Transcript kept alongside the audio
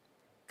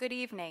Good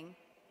evening.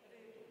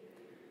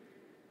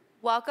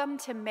 Welcome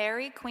to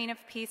Mary, Queen of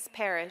Peace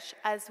Parish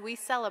as we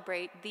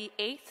celebrate the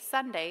 8th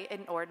Sunday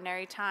in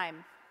Ordinary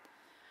Time.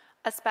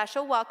 A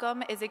special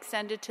welcome is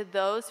extended to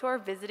those who are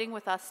visiting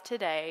with us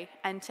today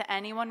and to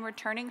anyone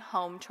returning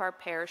home to our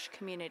parish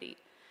community.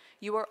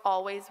 You are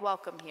always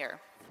welcome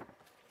here.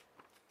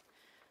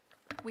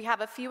 We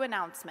have a few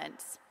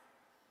announcements.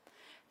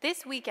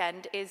 This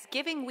weekend is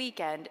Giving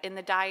Weekend in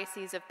the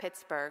Diocese of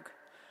Pittsburgh.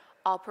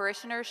 All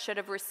parishioners should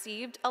have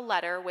received a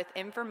letter with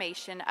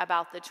information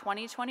about the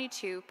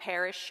 2022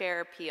 Parish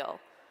Share Appeal.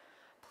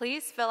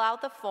 Please fill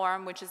out the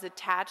form which is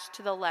attached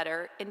to the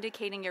letter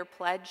indicating your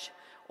pledge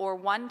or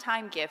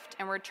one-time gift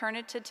and return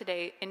it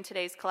in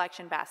today's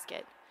collection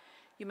basket.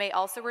 You may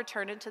also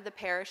return it to the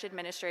parish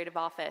administrative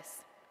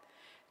office.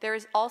 There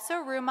is also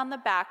room on the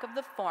back of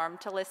the form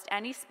to list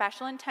any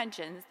special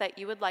intentions that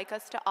you would like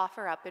us to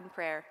offer up in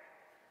prayer.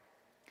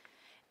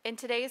 In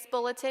today's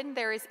bulletin,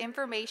 there is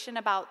information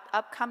about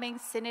upcoming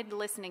synod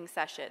listening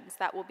sessions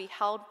that will be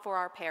held for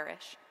our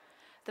parish.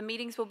 The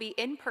meetings will be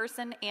in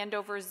person and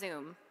over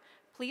Zoom.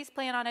 Please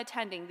plan on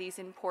attending these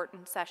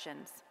important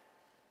sessions.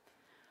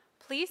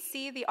 Please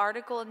see the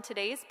article in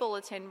today's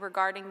bulletin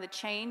regarding the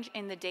change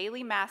in the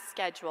daily Mass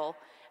schedule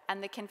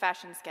and the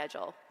confession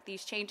schedule.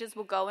 These changes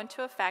will go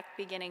into effect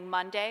beginning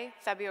Monday,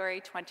 February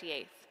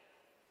 28th.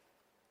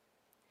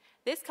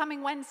 This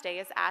coming Wednesday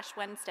is Ash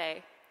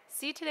Wednesday.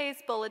 See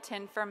today's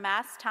bulletin for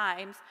Mass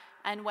times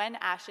and when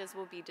ashes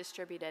will be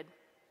distributed.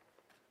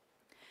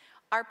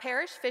 Our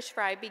parish fish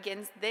fry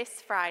begins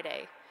this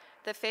Friday.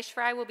 The fish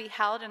fry will be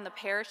held in the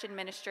Parish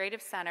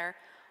Administrative Center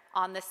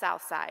on the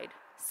south side.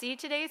 See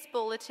today's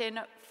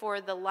bulletin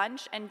for the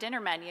lunch and dinner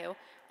menu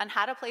and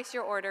how to place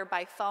your order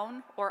by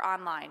phone or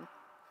online.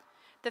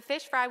 The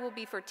fish fry will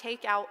be for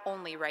takeout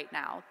only right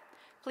now.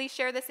 Please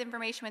share this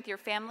information with your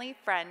family,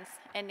 friends,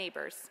 and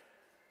neighbors.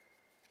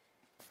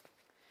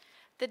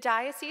 The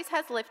diocese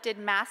has lifted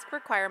mask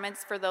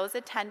requirements for those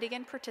attending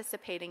and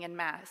participating in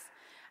Mass.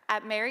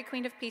 At Mary,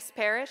 Queen of Peace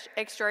Parish,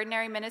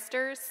 extraordinary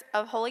ministers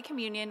of Holy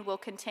Communion will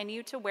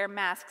continue to wear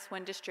masks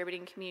when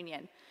distributing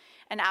communion.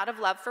 And out of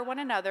love for one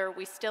another,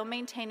 we still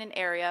maintain an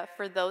area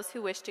for those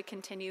who wish to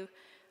continue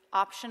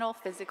optional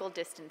physical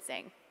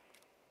distancing.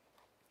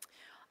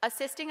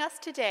 Assisting us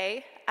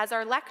today as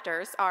our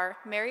lectors are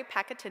Mary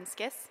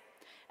Pakatinskis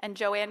and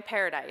Joanne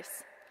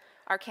Paradise.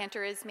 Our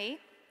cantor is me,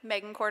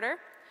 Megan Corder.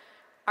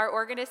 Our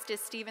organist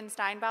is Stephen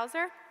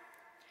Steinbauser.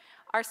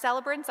 Our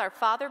celebrants are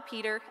Father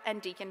Peter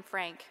and Deacon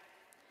Frank.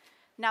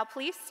 Now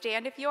please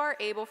stand if you are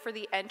able for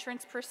the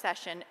entrance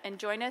procession and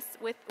join us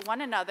with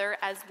one another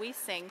as we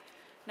sing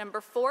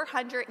number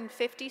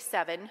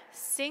 457,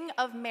 Sing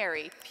of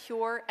Mary,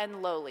 Pure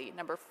and Lowly,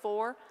 number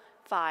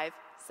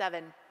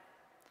 457.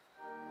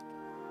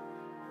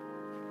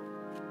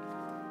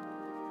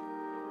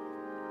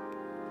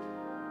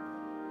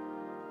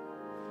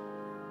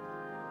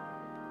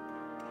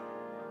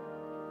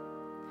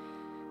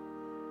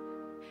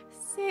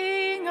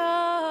 Sing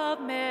of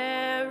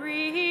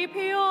Mary,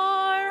 pure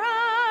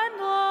and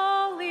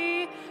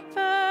lowly,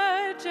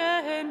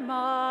 Virgin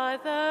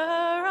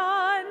Mother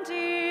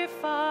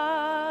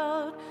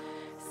undefiled.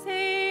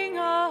 Sing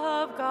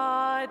of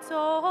God's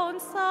own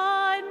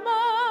Son,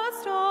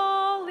 most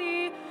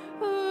holy,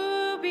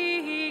 who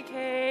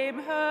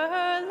became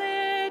her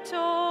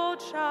little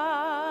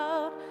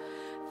child.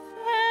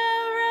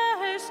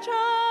 Fairest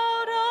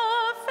child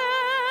of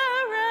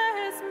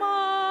fairest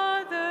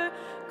mother,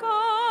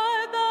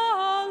 God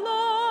the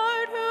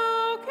Lord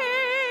who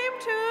came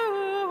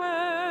to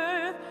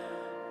earth,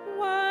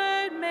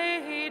 Word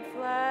made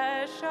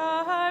flesh,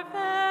 our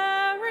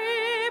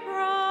very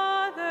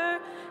brother,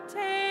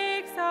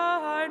 takes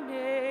our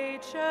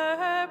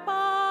nature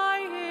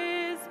by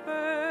his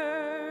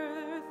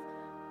birth.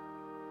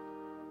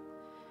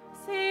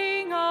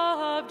 Sing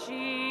of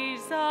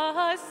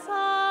Jesus,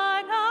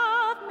 Son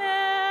of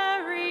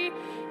Mary,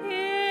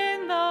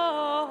 in the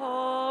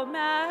home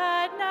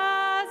at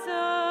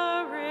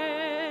Nazareth.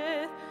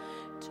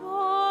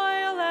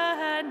 Toil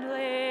and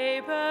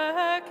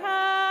labor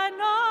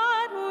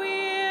cannot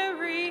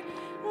weary,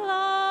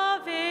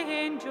 love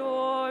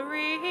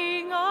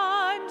enduring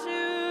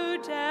unto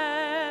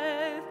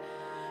death.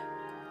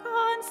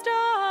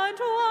 Constant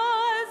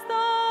was the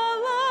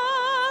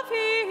love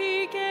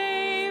he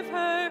gave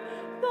her,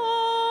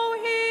 though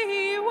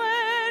he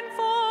went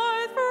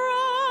forth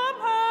from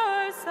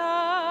her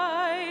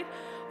side,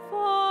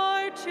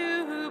 for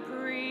to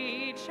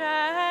preach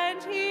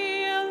and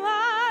heal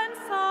and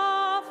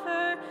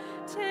suffer,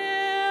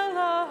 till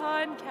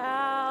on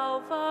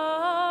Calvary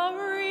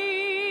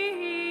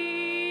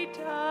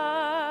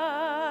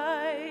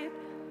died.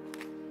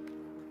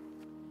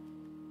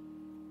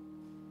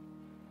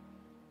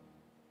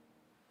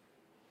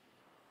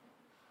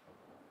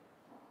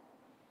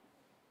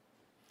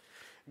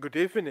 Good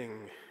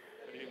evening.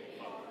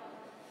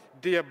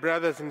 Dear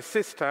brothers and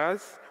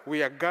sisters,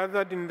 we are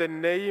gathered in the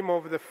name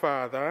of the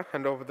Father,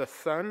 and of the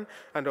Son,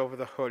 and of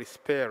the Holy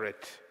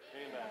Spirit.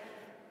 Amen.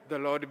 The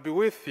Lord be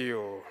with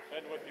you.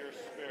 And with your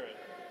spirit.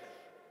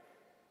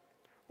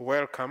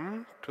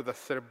 Welcome to the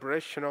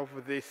celebration of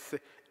this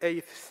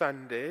 8th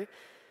Sunday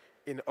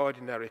in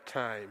Ordinary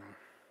Time.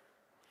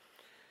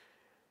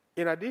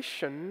 In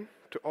addition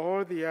to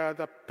all the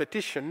other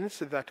petitions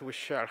that we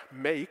shall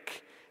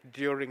make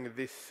during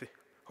this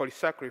holy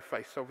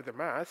sacrifice of the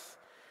Mass,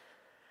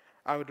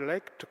 I would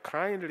like to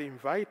kindly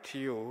invite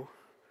you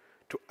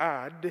to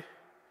add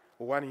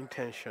one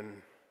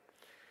intention.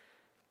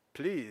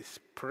 Please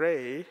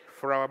pray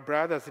for our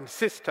brothers and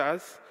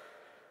sisters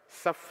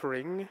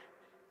suffering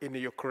in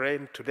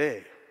Ukraine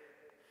today.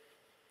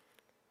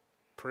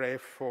 Pray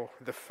for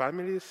the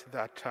families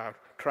that are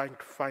trying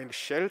to find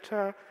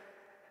shelter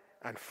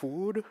and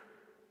food.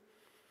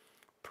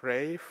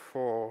 Pray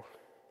for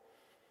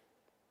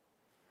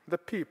the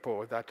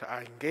people that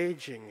are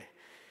engaging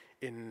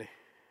in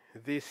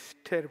this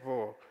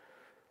terrible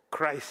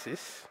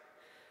crisis,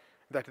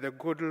 that the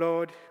good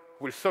Lord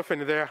will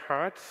soften their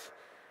hearts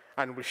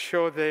and will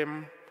show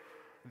them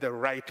the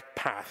right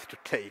path to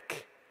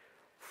take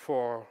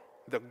for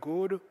the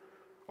good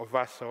of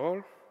us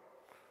all,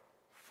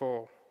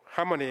 for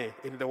harmony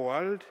in the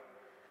world,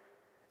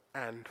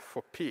 and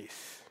for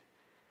peace,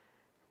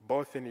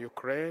 both in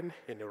Ukraine,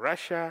 in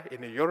Russia,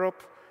 in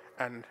Europe,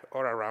 and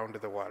all around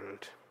the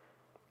world.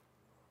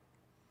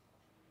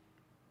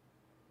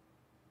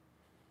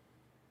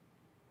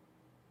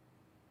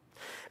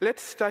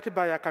 Let's start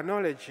by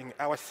acknowledging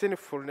our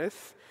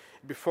sinfulness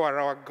before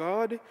our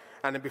God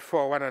and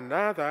before one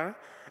another,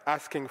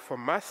 asking for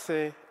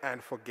mercy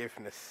and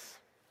forgiveness.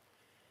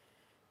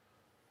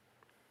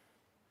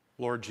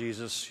 Lord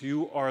Jesus,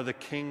 you are the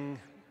King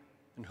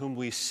in whom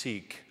we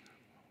seek.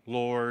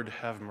 Lord,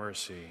 have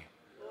mercy.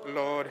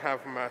 Lord,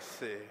 have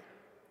mercy.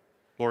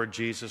 Lord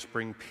Jesus,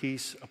 bring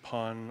peace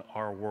upon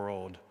our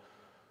world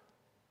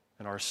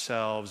and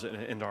ourselves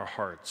and our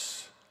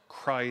hearts.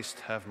 Christ,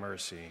 have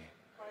mercy.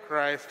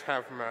 Christ,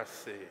 have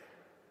mercy.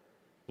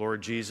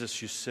 Lord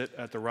Jesus, you sit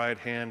at the right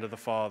hand of the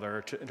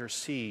Father to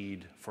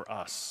intercede for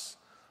us.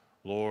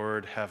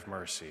 Lord, have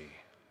mercy.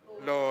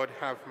 Lord,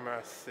 have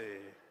mercy.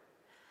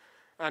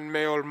 And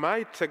may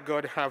Almighty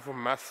God have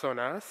mercy on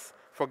us,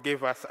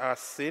 forgive us our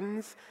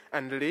sins,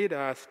 and lead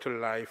us to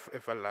life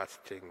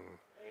everlasting.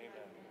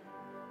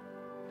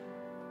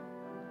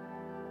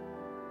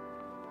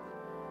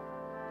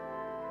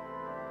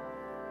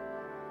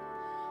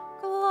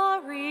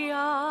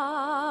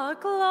 Gloria,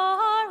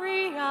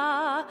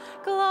 Gloria,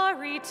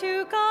 glory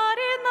to God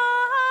in the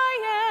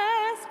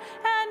highest,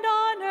 and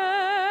on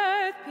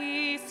earth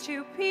peace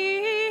to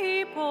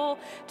people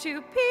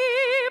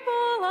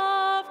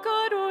of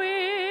good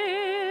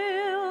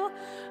will.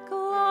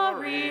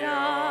 Gloria,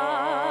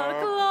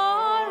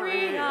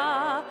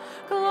 Gloria,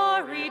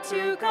 glory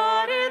to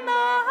God in the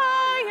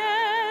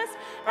highest,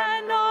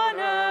 and on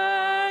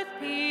earth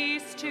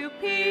peace to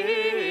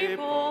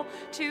people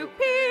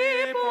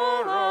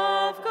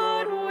of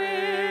good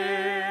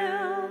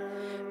will.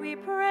 We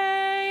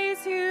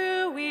praise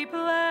you, we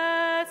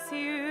bless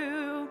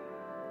you,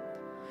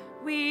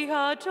 we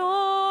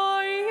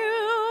adore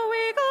you,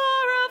 we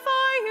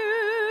glorify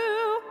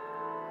you,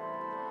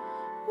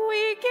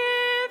 we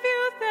give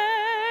you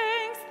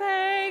thanks,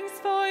 thanks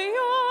for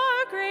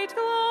your great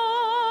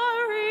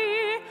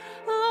glory,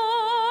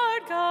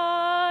 Lord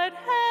God,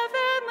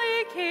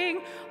 heavenly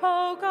King,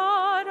 O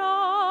God,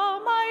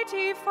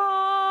 Almighty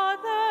Father.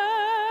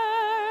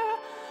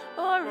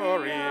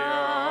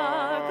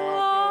 Gloria,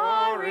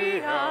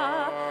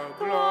 Gloria,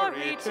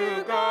 glory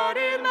to God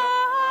in the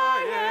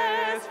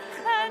highest,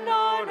 and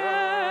on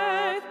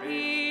earth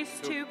peace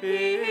to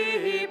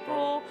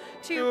people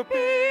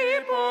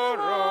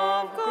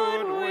of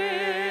good will.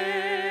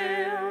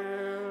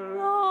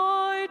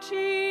 Lord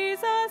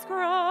Jesus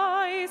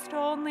Christ,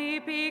 only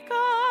begotten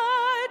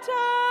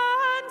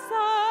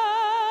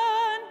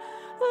Son,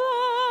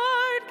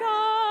 Lord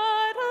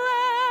God,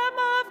 Lamb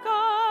of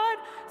God,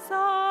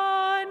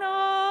 Son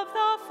of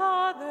the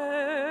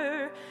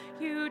Father,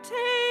 you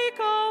take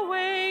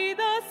away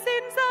the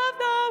sins of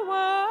the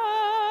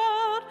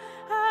world,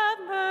 have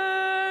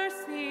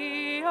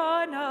mercy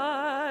on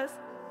us.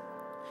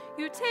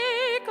 You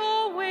take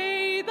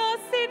away the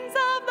sins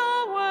of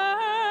the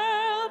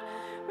world,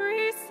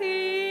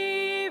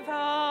 receive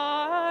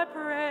our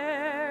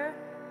prayer.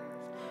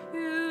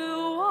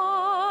 You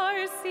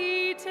are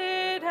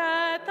seated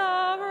at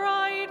the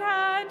right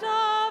hand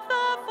of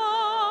the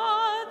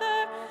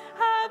Father,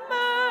 have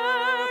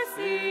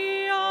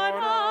mercy on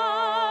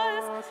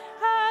us,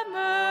 have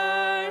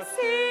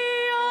mercy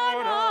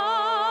on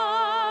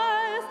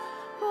us.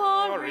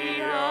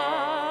 Gloria,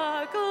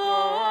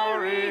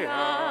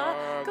 Gloria,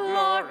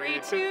 glory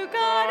to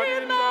God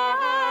in the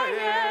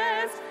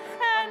highest,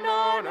 and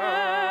on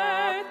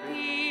earth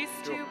peace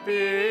to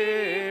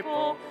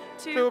people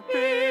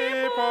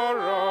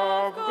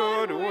of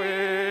good will.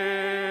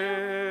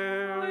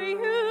 You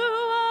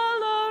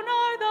alone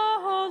are the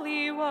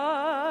Holy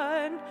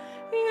One.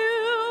 You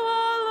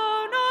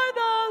alone are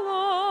the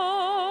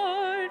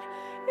Lord.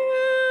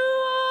 You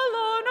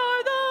alone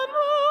are the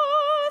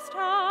Most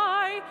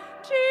High.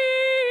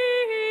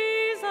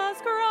 Jesus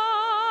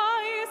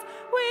Christ,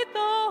 with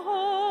the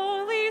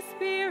Holy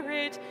Spirit.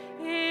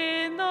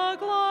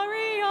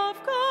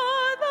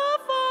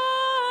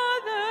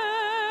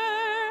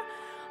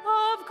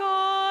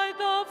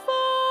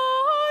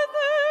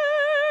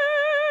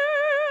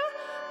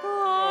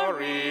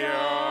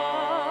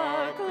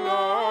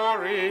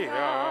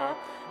 Hallelujah.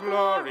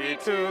 Glory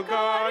to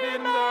God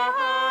in the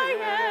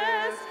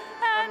highest,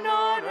 and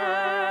on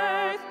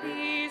earth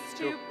peace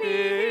to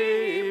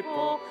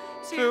people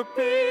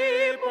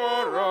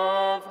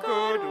of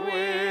good will.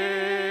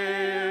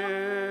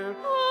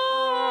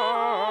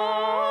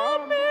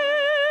 Amen.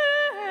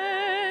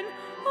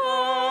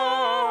 Amen.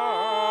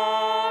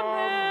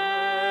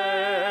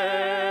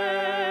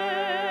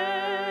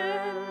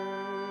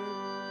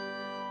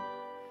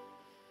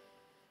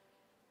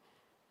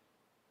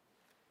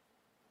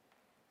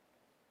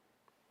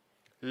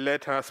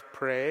 Let us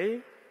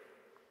pray.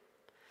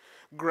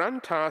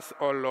 Grant us,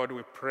 O Lord,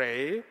 we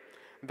pray,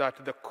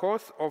 that the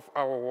course of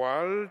our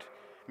world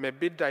may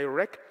be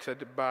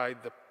directed by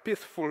the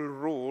peaceful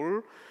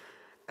rule,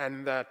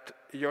 and that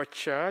your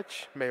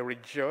church may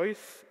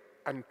rejoice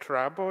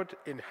untroubled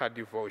in her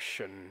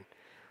devotion.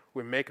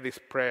 We make this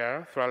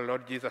prayer through our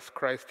Lord Jesus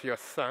Christ, your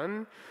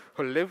Son,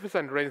 who lives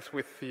and reigns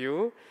with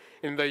you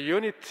in the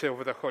unity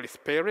of the Holy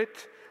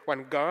Spirit,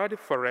 one God,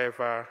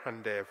 forever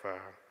and ever.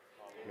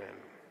 Amen.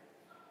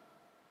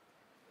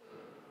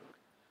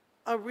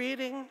 A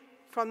reading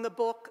from the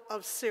book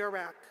of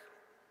Sirach.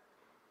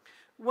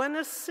 When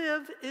a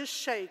sieve is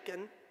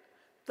shaken,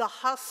 the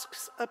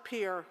husks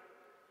appear.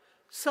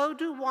 So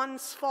do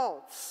one's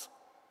faults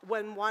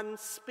when one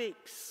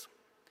speaks.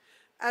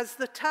 As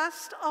the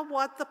test of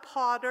what the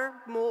potter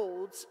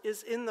molds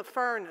is in the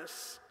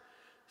furnace,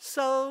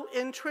 so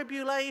in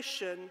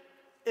tribulation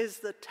is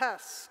the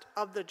test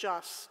of the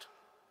just.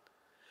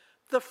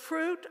 The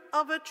fruit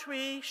of a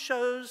tree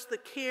shows the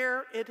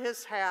care it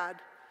has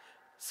had.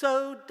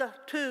 So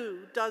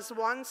too does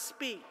one's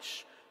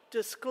speech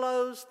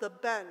disclose the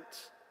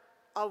bent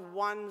of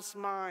one's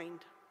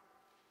mind.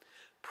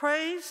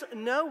 Praise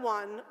no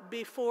one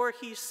before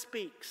he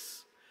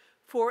speaks,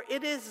 for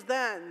it is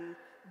then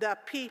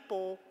that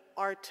people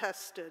are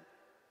tested.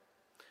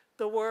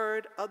 The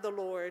word of the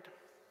Lord.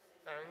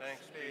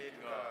 Thanks be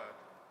to God.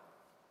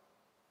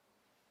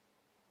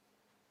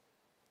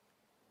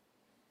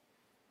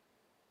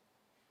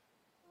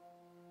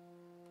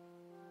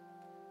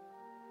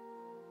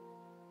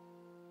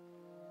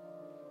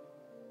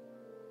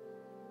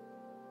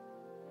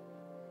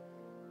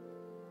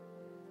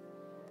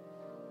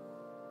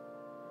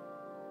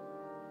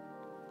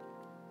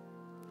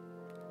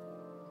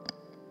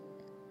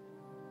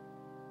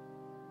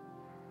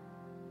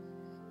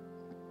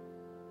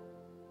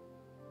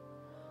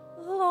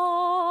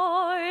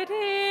 Lord,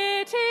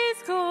 it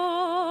is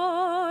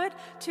good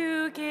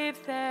to give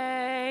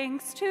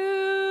thanks to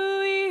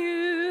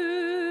you.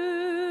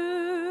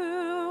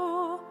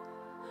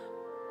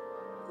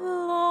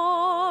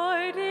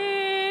 Lord,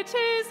 it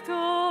is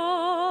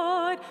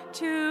good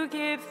to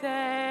give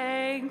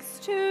thanks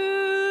to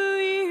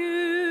you.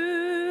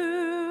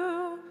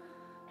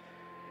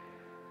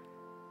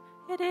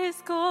 It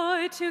is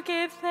good to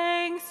give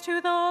thanks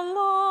to the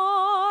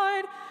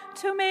Lord,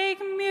 to make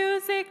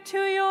music to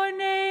your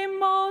name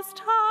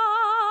most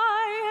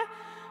high,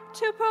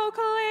 to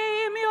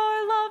proclaim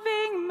your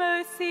loving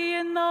mercy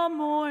in the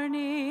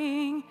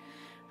morning,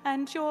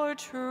 and your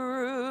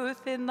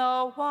truth in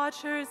the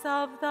watchers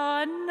of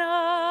the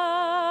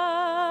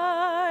night.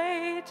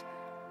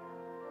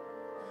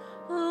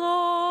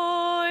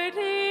 Lord,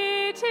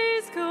 it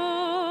is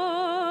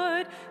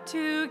good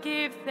to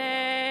give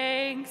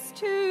thanks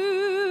to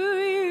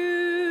you.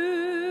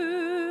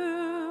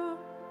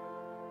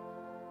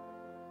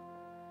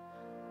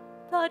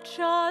 The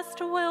just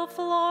will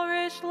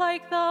flourish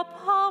like the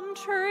palm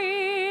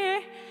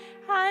tree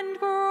and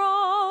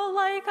grow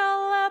like a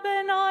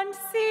Lebanon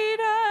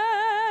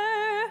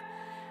cedar,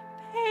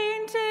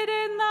 painted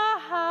in the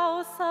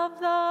house of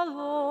the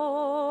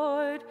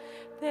Lord.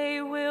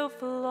 They will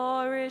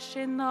flourish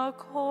in the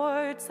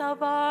courts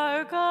of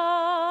our God.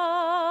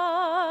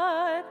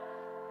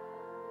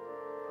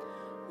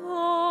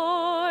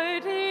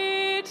 Lord,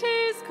 it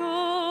is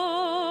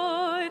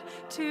good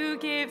to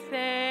give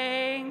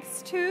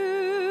thanks to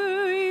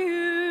you.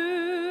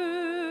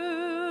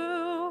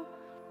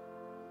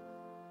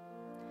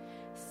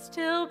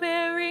 Still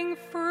bearing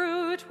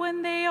fruit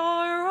when they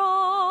are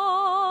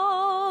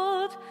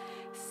old,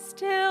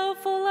 still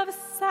full of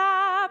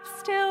sap,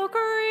 still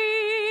green,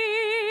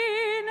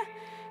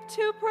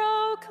 to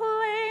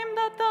proclaim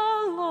that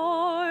the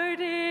Lord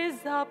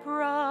is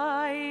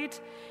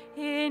upright.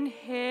 In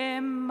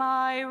him,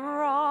 my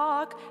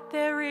rock,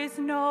 there is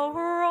no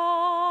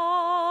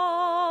wrong.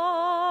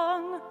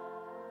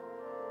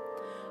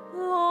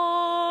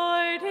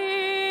 Lord,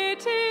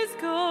 it is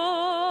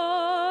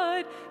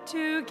good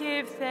to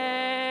give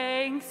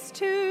thanks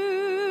to you.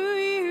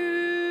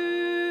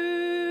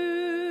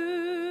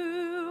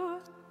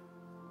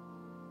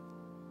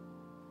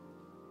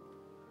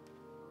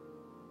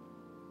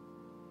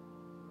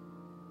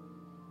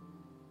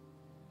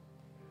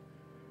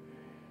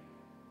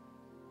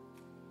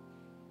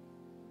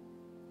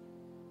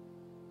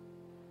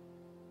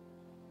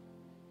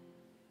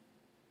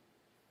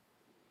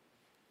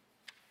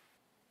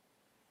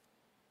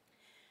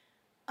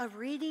 A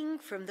reading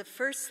from the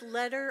first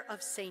letter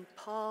of St.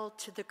 Paul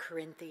to the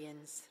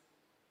Corinthians.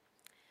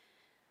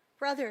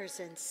 Brothers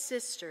and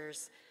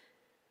sisters,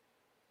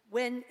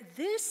 when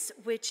this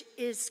which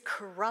is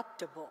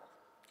corruptible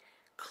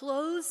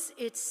clothes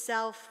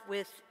itself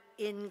with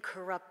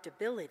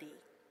incorruptibility,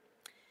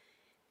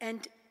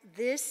 and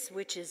this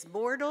which is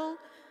mortal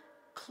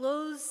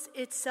clothes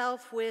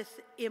itself with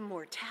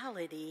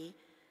immortality,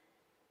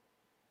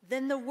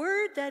 then the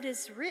word that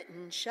is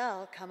written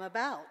shall come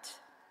about.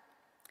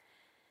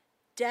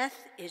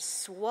 Death is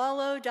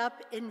swallowed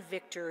up in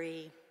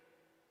victory.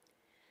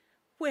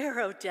 Where,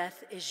 O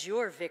death, is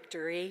your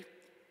victory?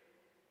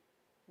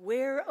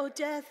 Where, O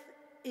death,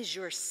 is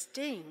your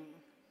sting?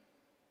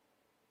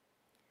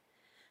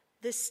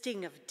 The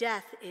sting of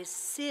death is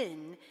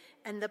sin,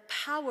 and the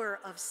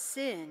power of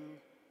sin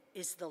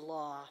is the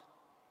law.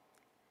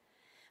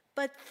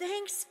 But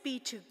thanks be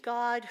to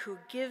God who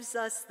gives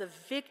us the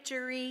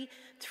victory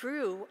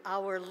through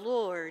our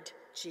Lord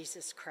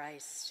Jesus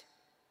Christ.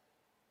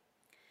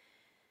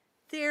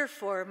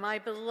 Therefore, my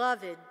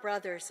beloved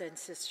brothers and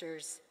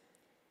sisters,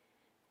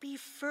 be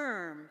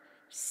firm,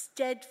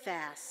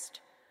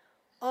 steadfast,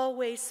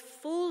 always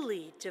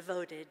fully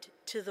devoted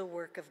to the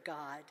work of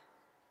God,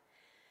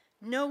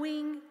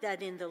 knowing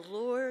that in the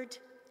Lord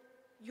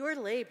your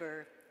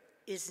labor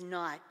is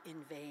not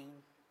in vain.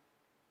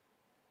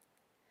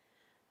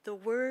 The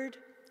word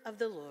of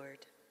the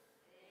Lord.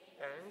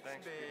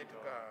 Thanks be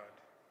to God.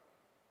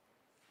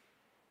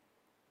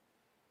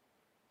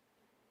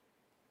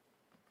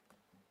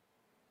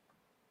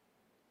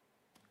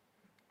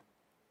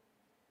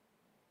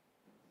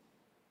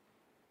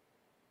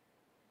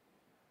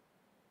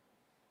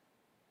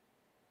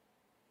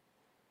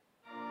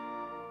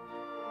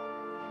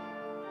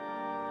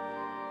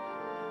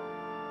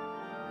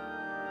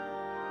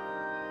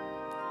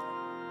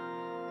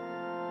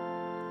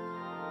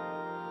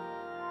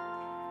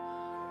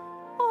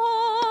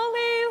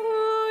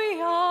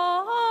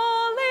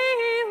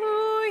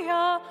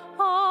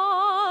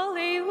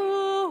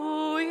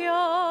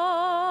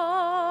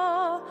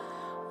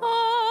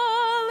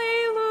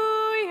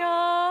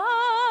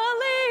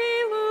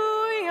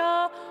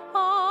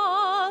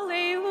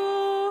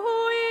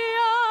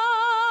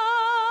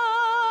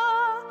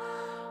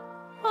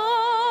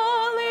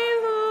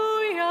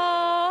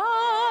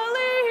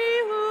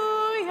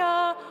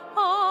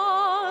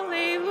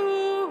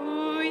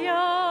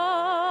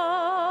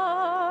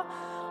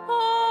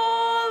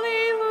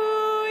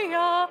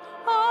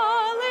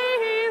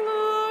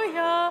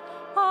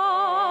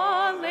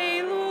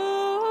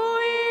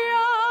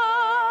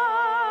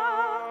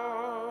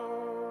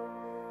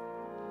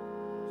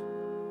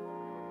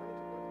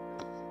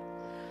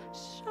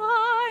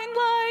 Shine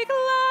like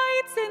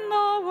lights in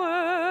the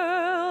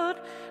world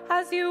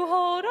as you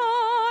hold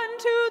on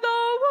to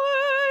the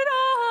word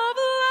of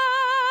life.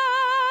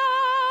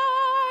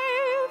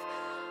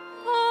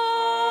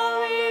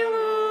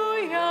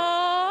 Alleluia,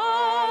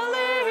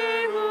 alleluia,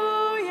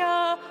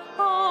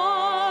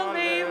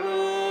 alleluia.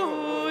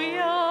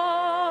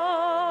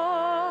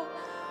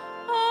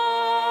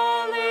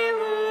 Alleluia,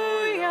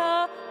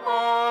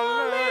 alleluia,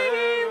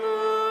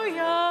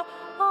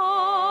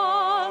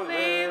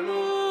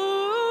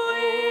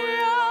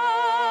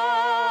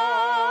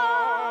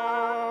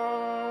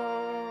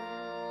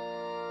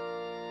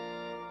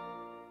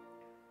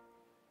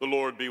 The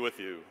Lord be with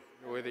you.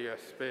 With your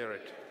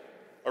spirit.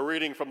 A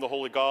reading from the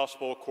Holy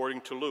Gospel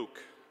according to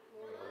Luke.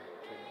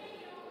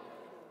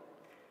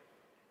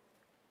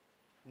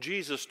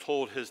 Jesus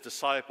told his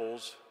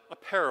disciples a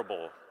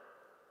parable.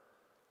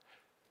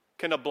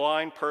 Can a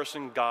blind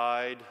person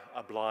guide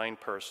a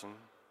blind person?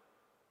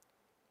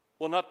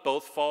 Will not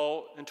both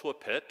fall into a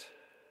pit?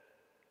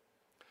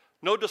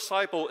 No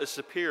disciple is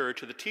superior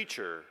to the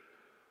teacher,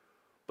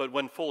 but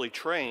when fully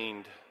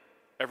trained,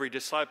 every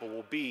disciple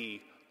will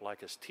be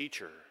like his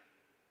teacher.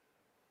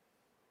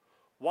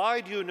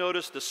 Why do you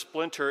notice the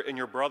splinter in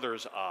your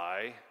brother's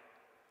eye,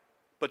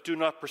 but do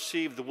not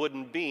perceive the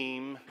wooden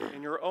beam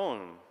in your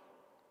own?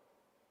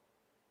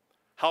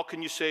 How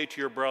can you say to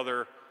your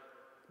brother,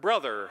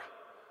 "Brother,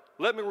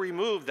 let me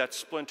remove that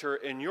splinter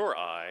in your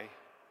eye,"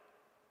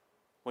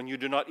 when you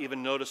do not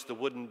even notice the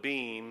wooden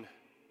beam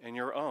in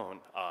your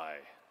own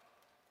eye?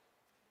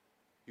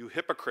 You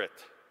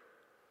hypocrite!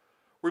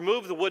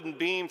 Remove the wooden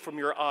beam from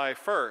your eye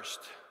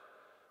first,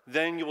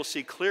 then you will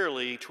see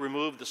clearly to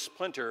remove the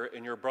splinter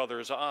in your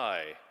brother's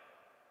eye.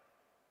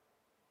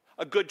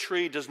 A good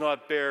tree does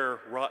not bear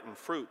rotten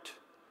fruit,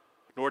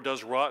 nor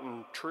does a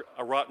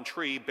rotten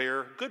tree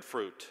bear good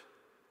fruit.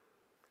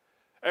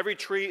 Every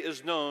tree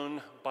is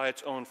known by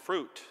its own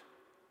fruit.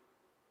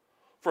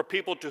 For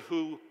people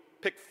do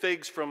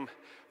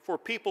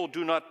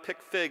not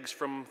pick figs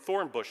from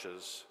thorn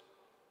bushes,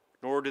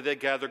 nor do they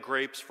gather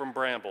grapes from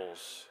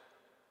brambles.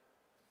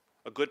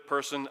 A good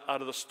person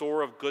out of the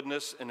store of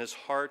goodness in his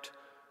heart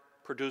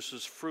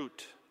produces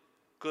fruit,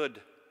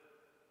 good.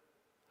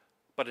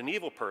 But an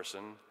evil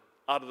person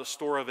out of the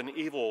store of an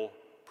evil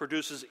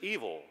produces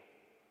evil.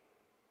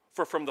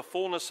 For from the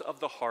fullness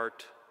of the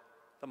heart,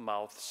 the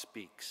mouth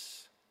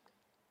speaks.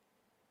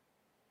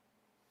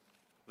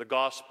 The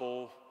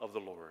Gospel of the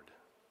Lord.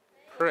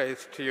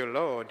 Praise to you,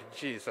 Lord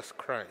Jesus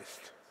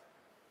Christ.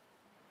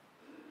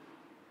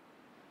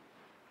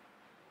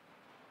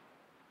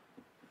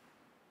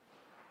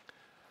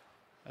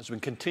 As we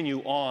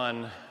continue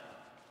on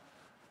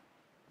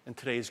in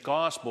today's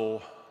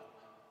gospel,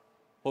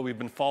 what we've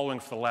been following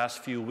for the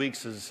last few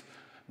weeks is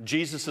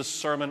Jesus'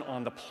 Sermon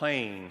on the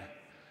Plain.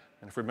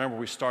 And if you remember,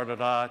 we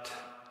started out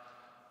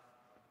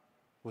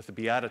with the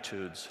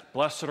Beatitudes.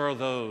 Blessed are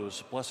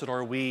those, blessed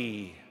are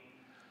we.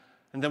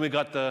 And then we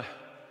got the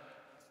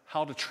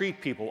how to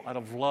treat people out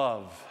of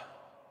love,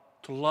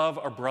 to love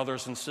our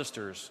brothers and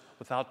sisters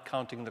without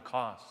counting the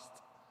cost.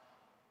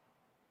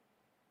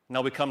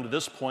 Now we come to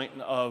this point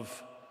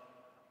of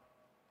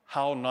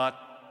how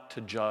not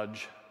to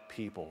judge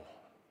people.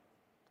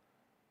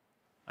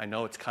 I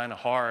know it's kind of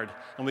hard,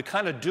 and we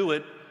kind of do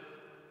it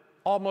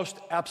almost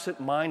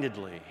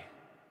absent-mindedly.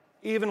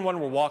 Even when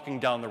we're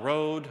walking down the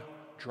road,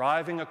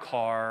 driving a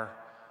car,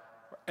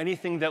 or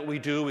anything that we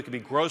do, we could be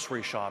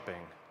grocery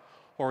shopping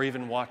or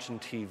even watching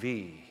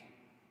TV.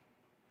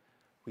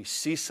 We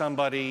see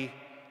somebody,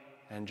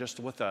 and just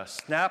with a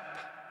snap,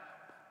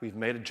 we've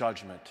made a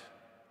judgment.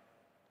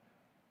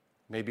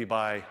 Maybe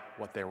by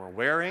what they were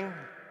wearing,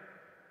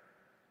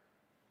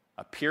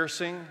 a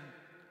piercing,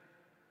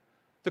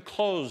 the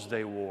clothes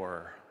they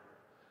wore,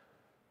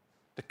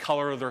 the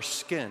color of their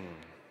skin,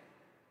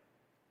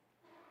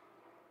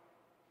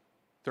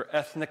 their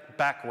ethnic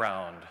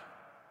background,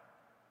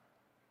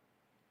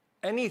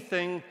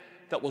 anything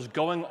that was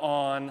going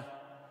on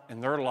in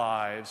their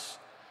lives,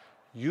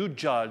 you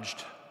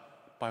judged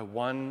by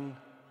one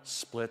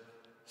split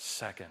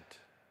second.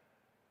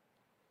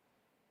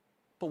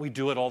 But we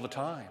do it all the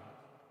time.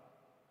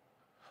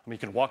 I mean, you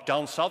can walk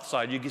down South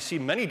Side, you can see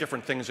many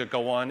different things that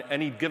go on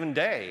any given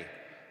day,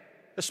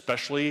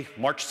 especially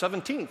March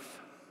 17th.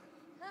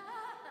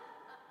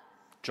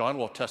 John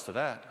will attest to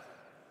that.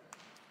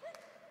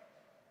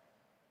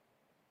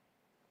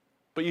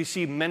 But you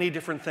see many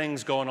different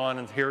things going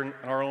on here in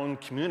our own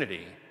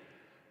community,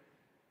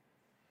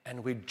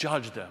 and we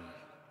judge them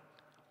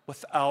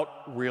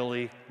without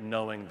really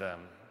knowing them.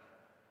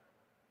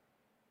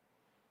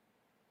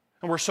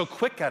 And we're so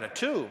quick at it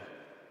too.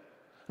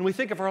 And we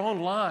think of our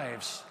own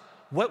lives,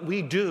 what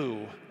we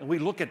do, and we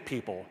look at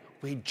people,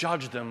 we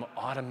judge them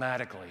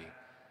automatically.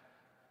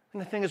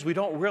 And the thing is, we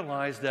don't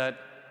realize that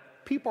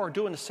people are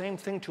doing the same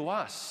thing to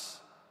us.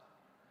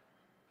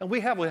 And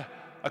we have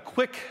a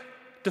quick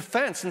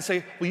defense and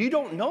say, well, you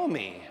don't know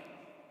me.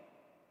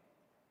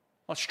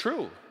 That's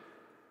true.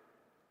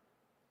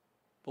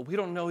 But we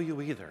don't know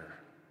you either.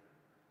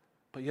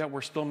 But yet we're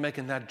still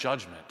making that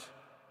judgment.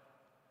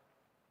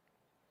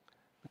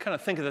 We kind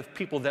of think of the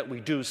people that we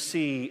do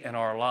see in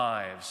our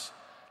lives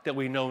that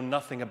we know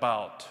nothing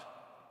about.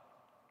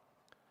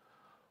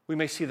 We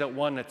may see that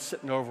one that's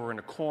sitting over in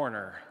a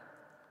corner.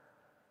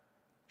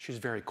 She's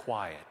very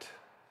quiet.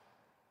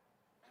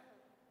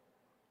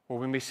 Or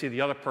we may see the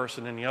other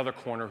person in the other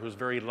corner who's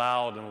very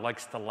loud and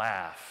likes to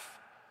laugh.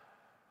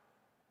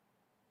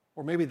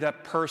 Or maybe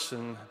that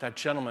person, that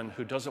gentleman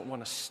who doesn't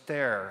want to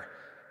stare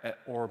at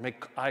or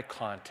make eye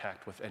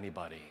contact with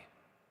anybody.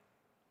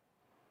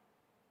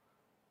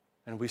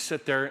 And we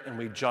sit there and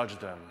we judge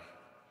them.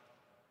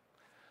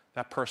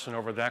 That person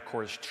over that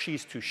corner,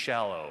 she's too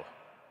shallow.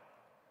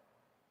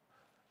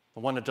 The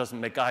one that doesn't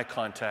make eye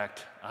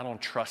contact, I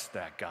don't trust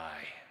that guy.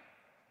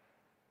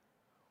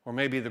 Or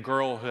maybe the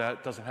girl who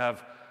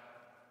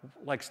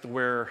likes to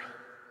wear,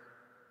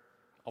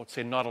 I would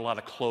say, not a lot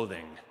of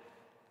clothing.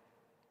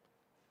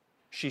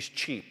 She's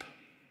cheap.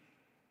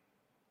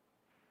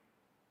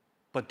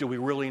 But do we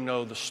really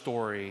know the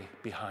story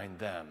behind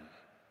them?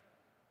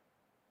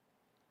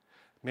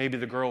 Maybe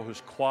the girl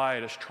who's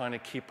quiet is trying to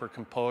keep her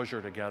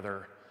composure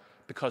together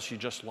because she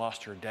just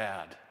lost her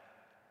dad.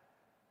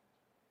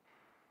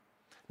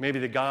 Maybe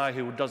the guy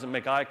who doesn't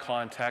make eye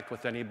contact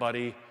with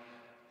anybody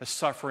is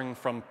suffering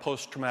from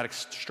post-traumatic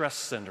stress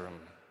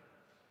syndrome,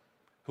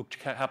 who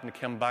happened to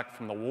come back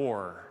from the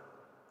war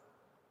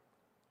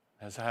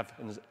and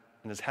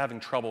is having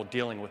trouble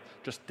dealing with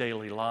just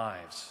daily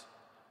lives.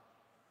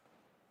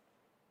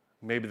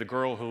 Maybe the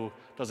girl who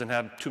doesn't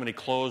have too many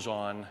clothes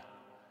on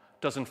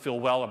doesn't feel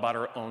well about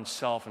her own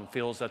self and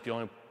feels that the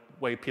only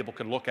way people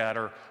can look at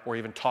her or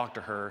even talk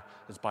to her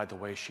is by the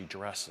way she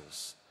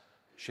dresses.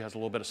 She has a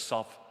little bit of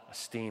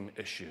self-esteem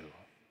issue.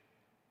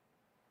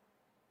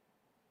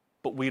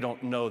 But we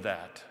don't know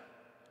that.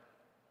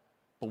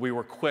 But we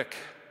were quick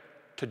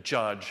to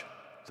judge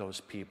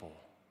those people.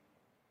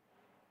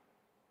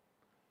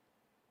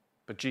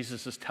 But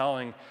Jesus is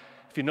telling,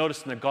 if you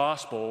notice in the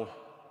gospel,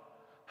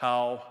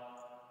 how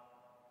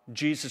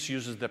Jesus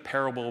uses the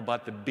parable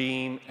about the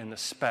beam and the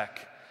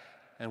speck.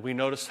 And we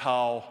notice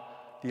how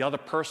the other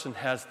person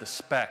has the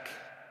speck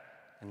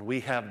and we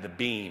have the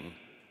beam.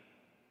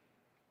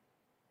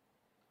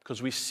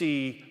 Because we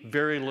see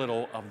very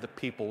little of the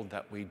people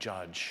that we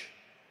judge.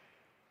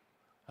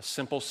 A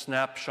simple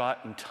snapshot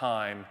in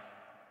time,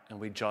 and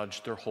we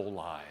judge their whole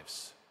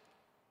lives.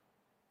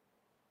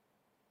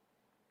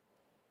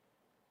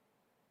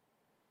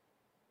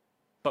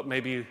 But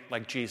maybe,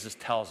 like Jesus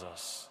tells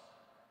us,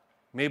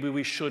 maybe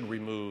we should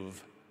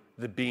remove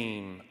the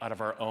beam out of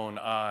our own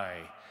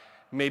eye.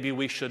 Maybe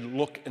we should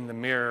look in the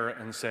mirror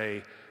and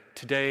say,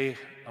 today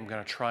I'm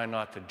going to try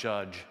not to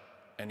judge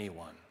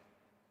anyone.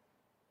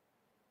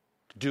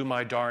 To do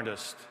my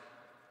darndest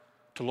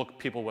to look at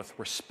people with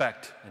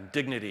respect and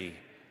dignity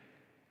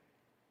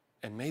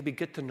and maybe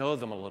get to know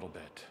them a little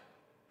bit.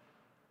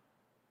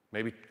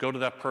 Maybe go to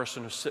that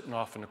person who's sitting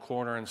off in the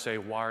corner and say,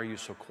 "Why are you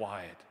so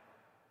quiet?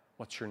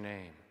 What's your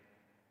name?"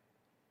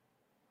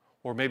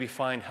 Or maybe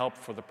find help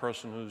for the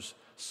person who's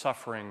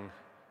suffering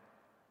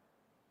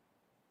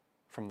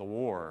from the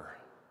war.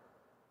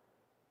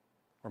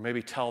 Or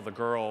maybe tell the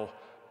girl,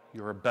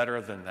 "You're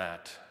better than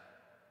that.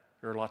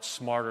 You're a lot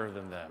smarter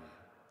than them."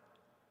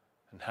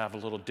 And have a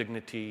little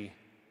dignity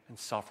and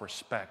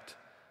self-respect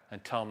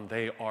and tell them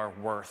they are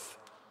worth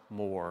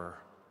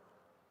more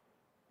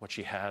what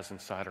she has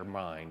inside her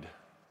mind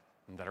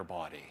and that her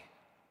body.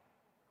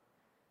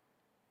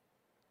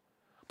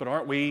 But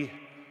aren't we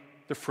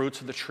the fruits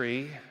of the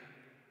tree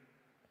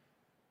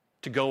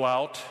to go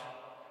out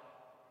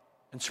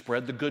and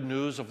spread the good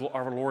news of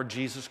our Lord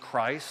Jesus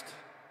Christ?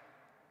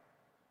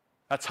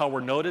 That's how we're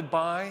noted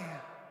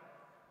by.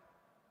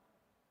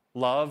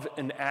 Love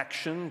in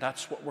action,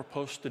 that's what we're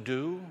supposed to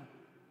do.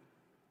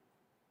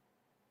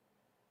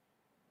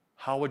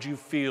 How would you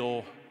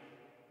feel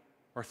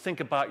or think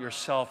about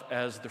yourself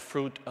as the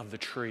fruit of the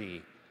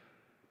tree,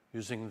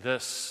 using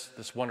this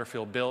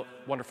wonderful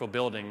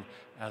building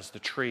as the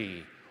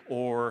tree,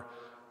 or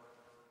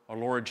our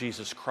Lord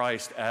Jesus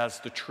Christ as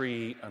the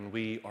tree and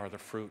we are the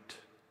fruit?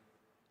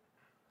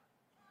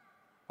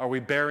 Are we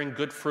bearing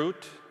good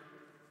fruit?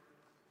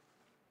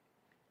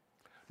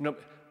 No.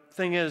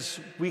 Thing is,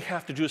 we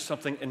have to do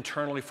something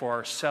internally for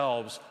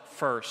ourselves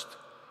first,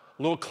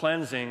 a little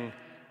cleansing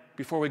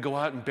before we go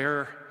out and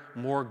bear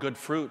more good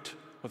fruit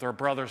with our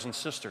brothers and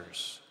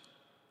sisters.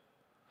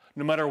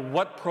 No matter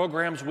what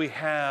programs we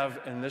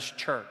have in this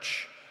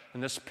church,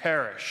 in this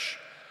parish,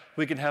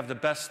 we can have the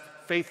best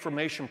faith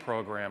formation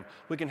program,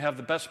 we can have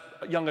the best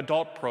young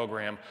adult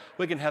program,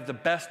 we can have the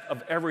best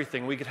of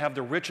everything, we can have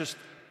the richest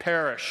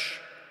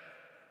parish.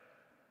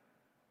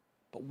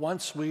 But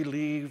once we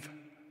leave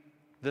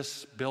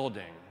this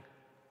building,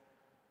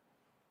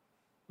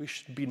 we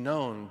should be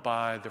known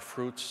by the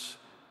fruits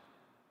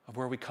of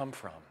where we come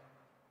from.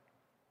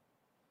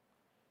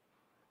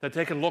 That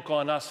they can look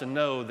on us and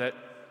know that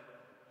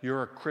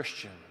you're a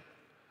Christian,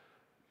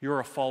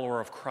 you're a follower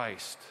of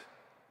Christ,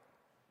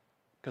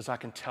 because I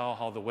can tell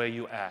how the way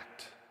you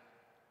act.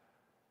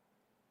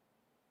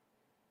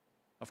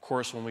 Of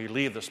course, when we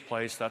leave this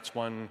place, that's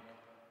when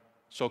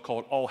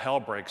so-called all hell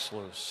breaks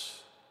loose.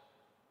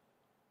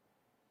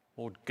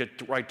 We'll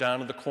get right down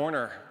to the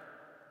corner.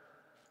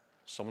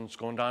 Someone's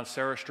going down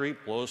Sarah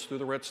Street, blows through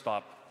the red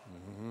stop.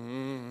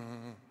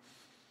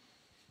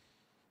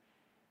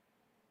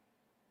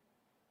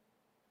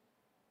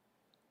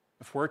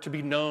 If we're to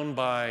be known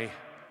by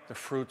the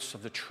fruits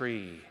of the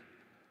tree,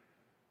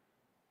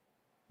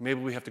 maybe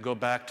we have to go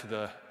back to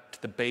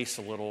the base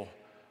a little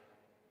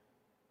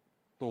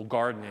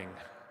gardening,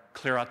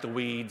 clear out the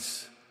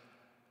weeds,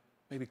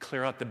 maybe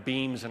clear out the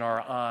beams in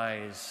our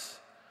eyes,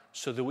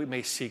 so that we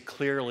may see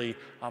clearly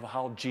of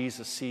how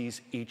Jesus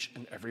sees each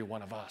and every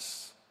one of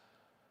us.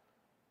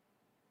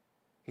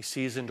 He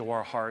sees into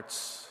our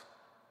hearts,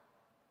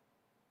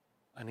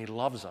 and he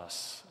loves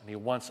us, and he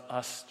wants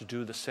us to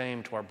do the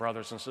same to our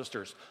brothers and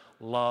sisters.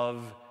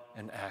 Love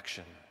in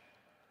action.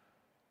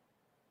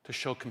 To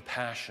show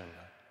compassion,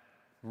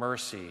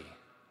 mercy.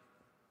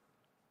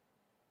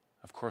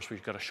 Of course,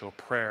 we've got to show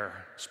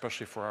prayer,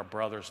 especially for our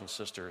brothers and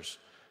sisters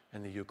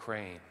in the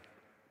Ukraine.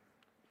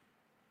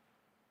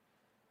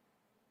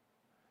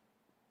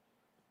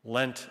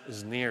 Lent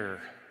is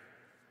near.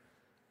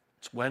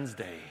 It's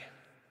Wednesday.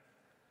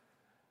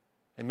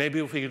 And maybe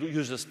if we could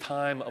use this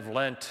time of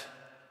Lent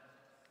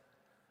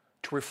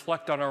to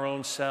reflect on our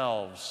own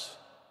selves,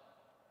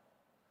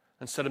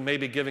 instead of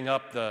maybe giving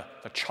up the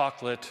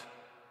chocolate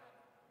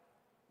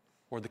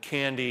or the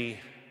candy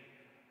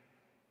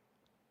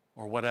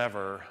or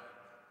whatever,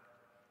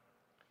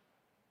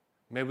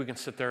 maybe we can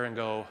sit there and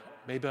go,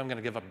 maybe I'm going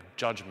to give up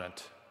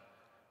judgment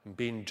and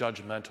being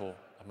judgmental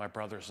of my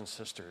brothers and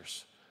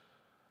sisters.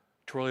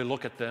 To really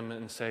look at them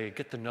and say,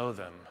 get to know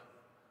them,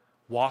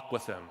 walk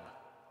with them,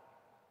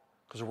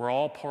 because we're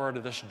all part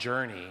of this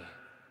journey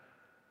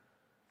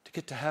to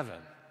get to heaven.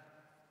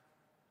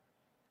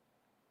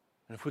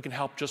 And if we can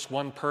help just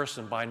one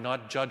person by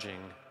not judging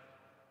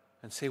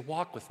and say,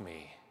 walk with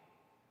me,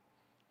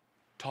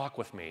 talk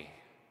with me.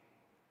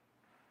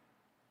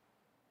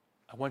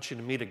 I want you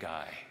to meet a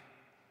guy.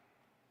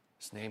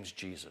 His name's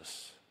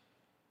Jesus,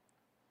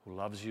 who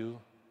loves you,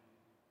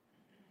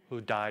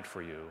 who died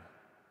for you,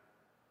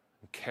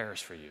 and cares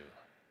for you.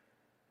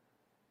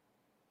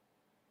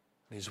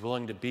 And he's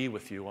willing to be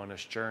with you on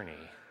this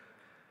journey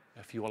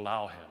if you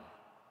allow him.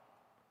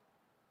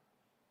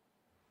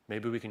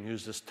 Maybe we can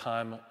use this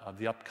time of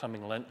the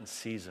upcoming Lenten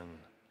season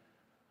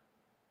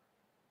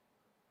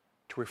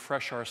to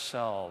refresh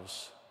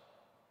ourselves,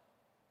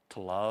 to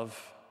love,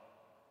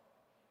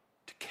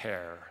 to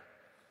care,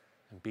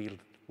 and be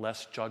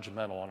less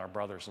judgmental on our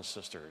brothers and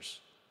sisters.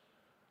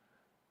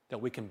 That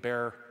we can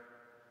bear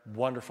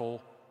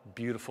wonderful,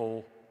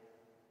 beautiful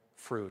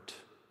fruit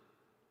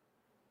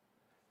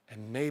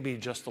and maybe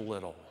just a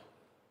little,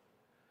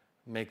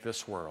 make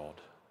this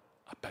world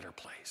a better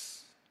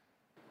place.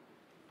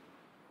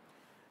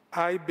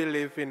 I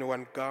believe in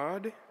one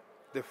God,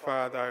 the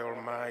Father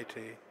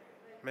Almighty,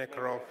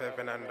 maker of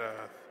heaven and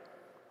earth,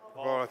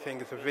 of all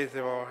things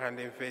visible and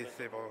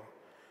invisible.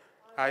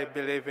 I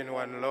believe in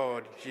one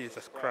Lord,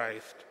 Jesus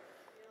Christ,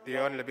 the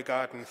only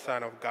begotten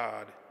Son of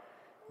God,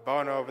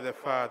 born of the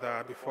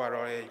Father before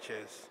all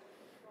ages,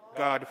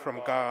 God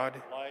from God,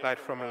 light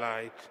from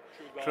light,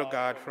 true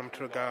God from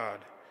true God,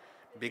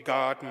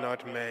 begotten,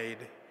 not made,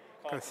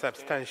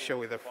 consubstantial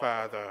with the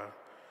Father.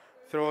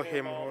 Through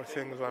him all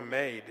things were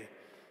made.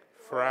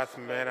 For us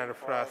men and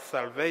for our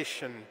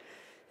salvation,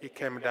 he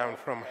came down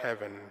from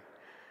heaven,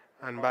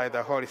 and by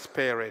the Holy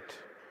Spirit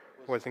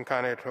was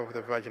incarnate of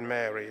the Virgin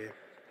Mary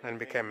and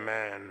became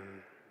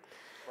man.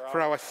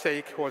 For our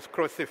sake he was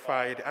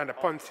crucified under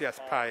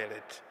Pontius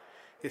Pilate.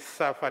 He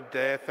suffered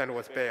death and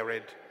was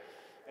buried,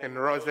 and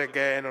rose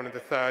again on the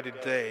third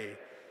day,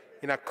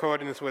 in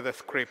accordance with the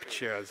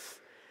Scriptures.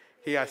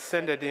 He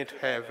ascended into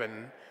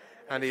heaven,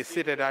 and is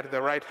seated at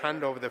the right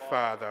hand of the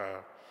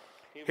Father.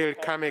 He'll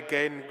come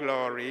again in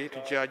glory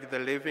to judge the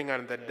living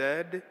and the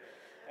dead,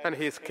 and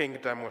his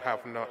kingdom will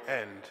have no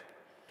end.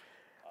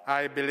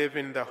 I believe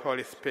in the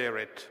Holy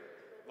Spirit,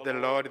 the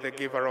Lord, the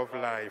giver of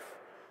life,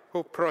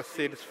 who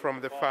proceeds from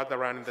the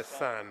Father and the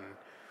Son,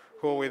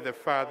 who with the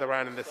Father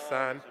and the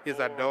Son is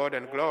adored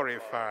and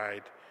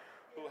glorified,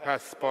 who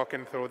has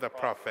spoken through the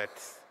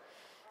prophets.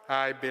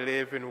 I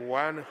believe in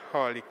one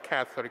holy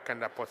Catholic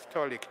and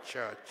Apostolic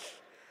Church.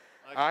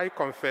 I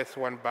confess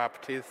one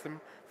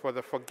baptism for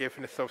the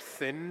forgiveness of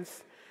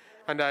sins,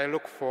 and I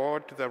look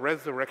forward to the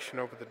resurrection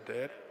of the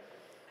dead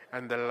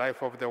and the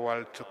life of the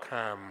world to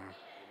come.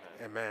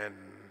 Amen.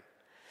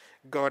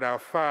 God our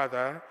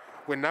Father,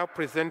 we now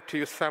present to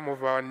you some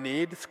of our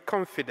needs,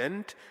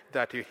 confident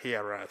that you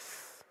hear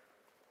us.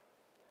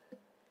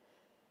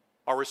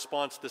 Our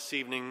response this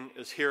evening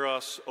is, "Hear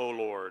us, O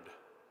Lord."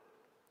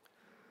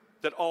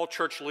 That all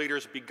church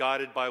leaders be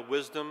guided by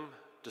wisdom,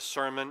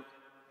 discernment,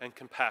 and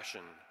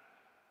compassion,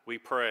 we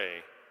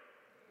pray.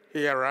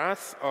 Hear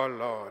us, O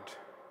Lord.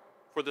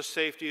 For the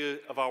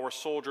safety of our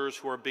soldiers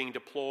who are being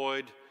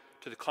deployed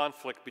to the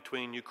conflict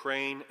between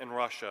Ukraine and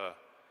Russia,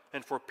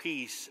 and for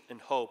peace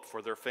and hope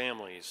for their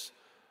families,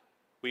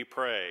 we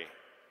pray.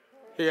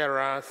 Hear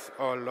us,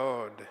 O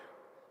Lord.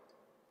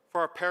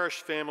 For our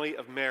parish family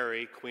of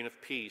Mary, Queen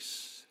of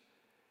Peace,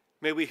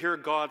 may we hear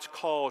God's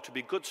call to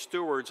be good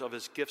stewards of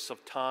his gifts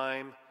of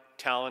time,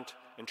 talent,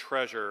 and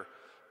treasure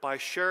by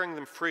sharing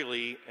them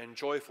freely and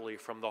joyfully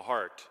from the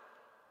heart.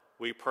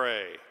 We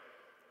pray.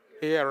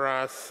 Hear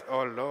us,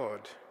 O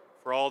Lord.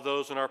 For all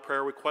those in our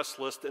prayer request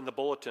list in the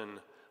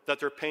bulletin, that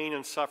their pain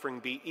and suffering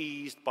be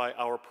eased by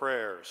our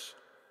prayers,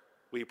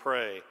 we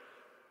pray.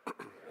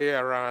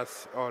 Hear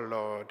us, O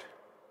Lord.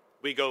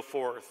 We go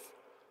forth.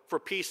 For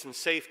peace and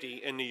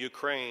safety in the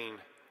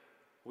Ukraine,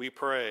 we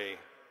pray.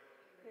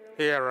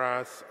 Hear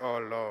us, O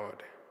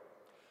Lord.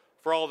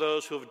 For all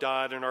those who have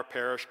died in our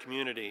parish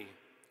community,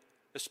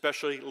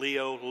 especially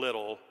Leo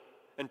Little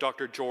and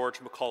Dr. George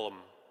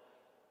McCullum,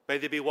 may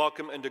they be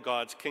welcome into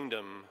God's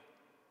kingdom,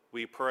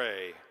 we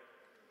pray.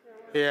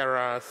 Hear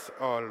us,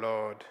 O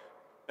Lord.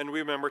 And we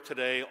remember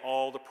today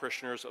all the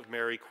parishioners of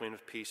Mary, Queen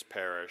of Peace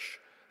Parish,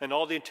 and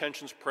all the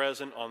intentions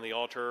present on the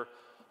altar,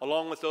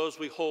 along with those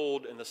we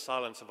hold in the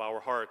silence of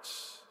our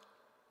hearts.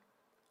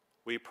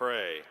 We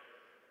pray.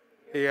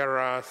 Hear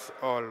us,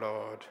 O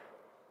Lord.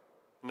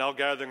 Now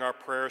gathering our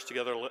prayers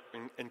together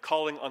and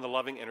calling on the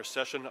loving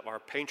intercession of our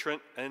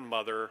patron and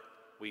mother,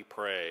 we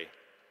pray.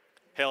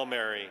 Hail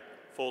Mary,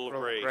 full of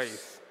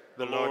grace,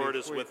 the Lord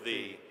is with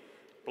thee.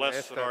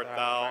 Blessed art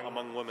thou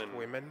among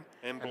women,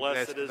 and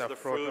blessed is the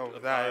fruit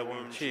of thy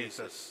womb,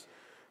 Jesus.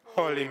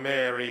 Holy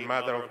Mary,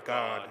 Mother of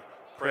God,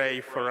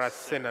 pray for us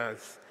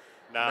sinners,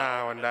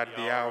 now and at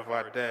the hour of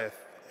our death.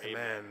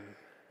 Amen.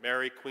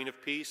 Mary, Queen of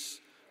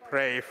Peace,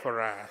 pray for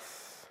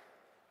us.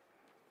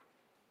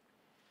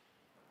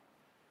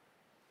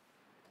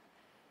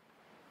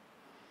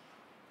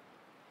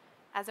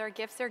 As our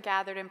gifts are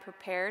gathered and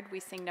prepared, we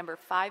sing number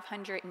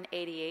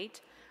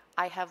 588,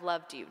 I Have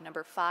Loved You,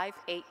 number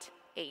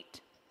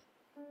 588.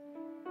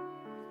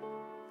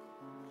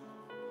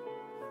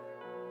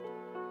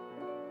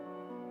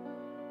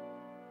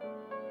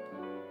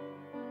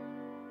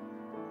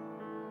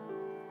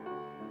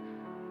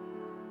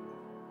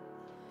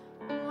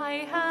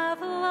 I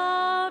have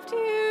loved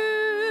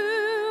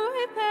you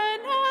with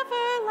an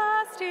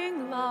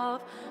everlasting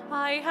love.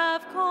 I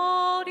have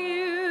called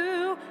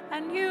you,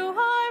 and you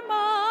are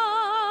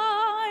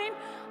mine.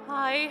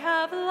 I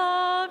have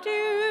loved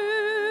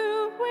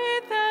you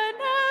with an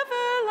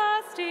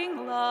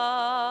everlasting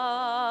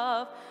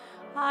love.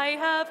 I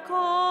have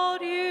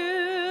called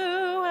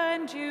you,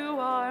 and you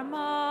are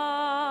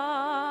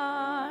mine.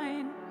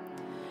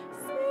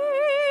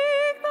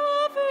 Seek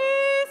the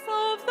face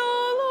of the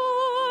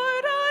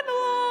Lord and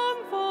long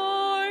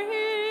for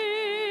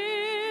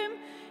him.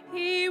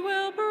 He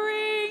will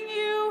bring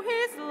you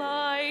his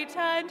light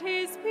and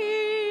his peace.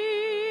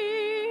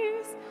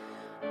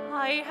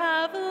 I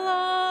have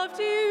loved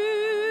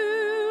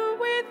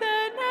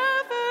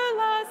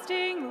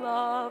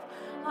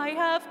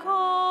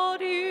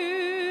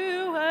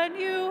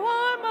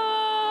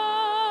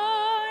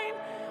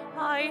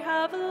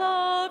have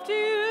loved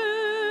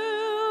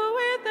you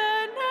with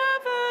an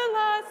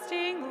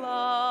everlasting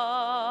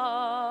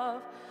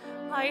love.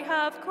 I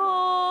have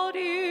called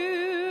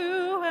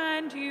you,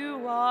 and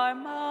you are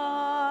mine.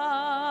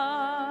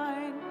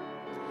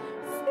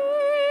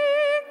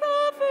 Seek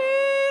the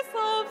face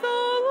of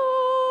the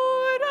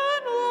Lord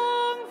and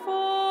long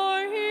for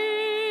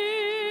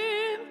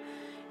him.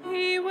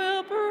 He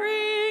will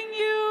bring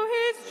you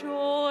his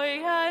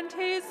joy and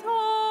his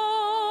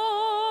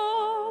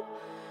hope.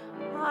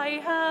 I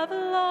have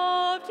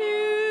loved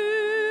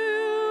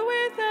you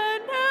with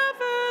an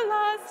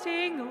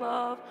everlasting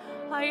love.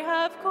 I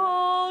have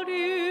called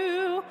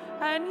you,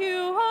 and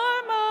you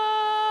are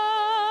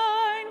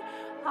mine.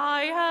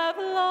 I have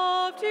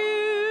loved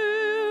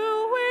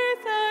you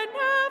with an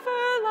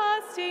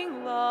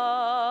everlasting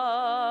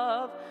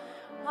love.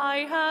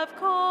 I have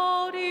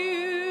called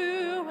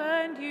you,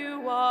 and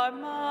you are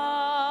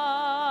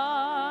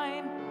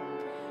mine.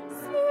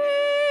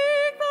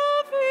 Seek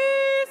the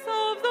face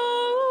of the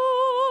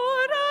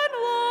Lord and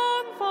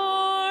long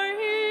for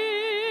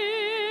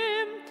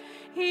him.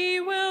 He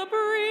will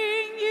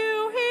bring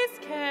you his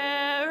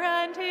care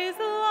and his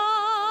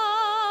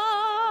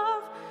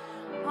love.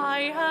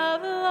 I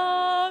have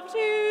loved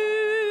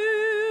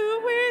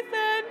you with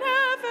an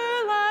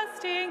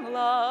everlasting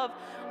love.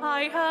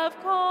 I have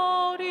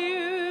called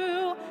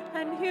you,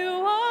 and you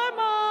are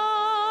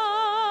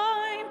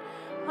mine.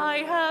 I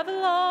have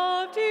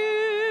loved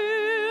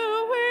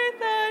you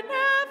with an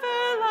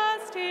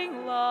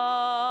everlasting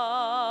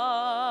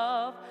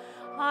love.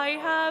 I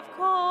have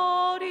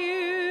called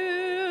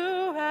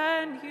you,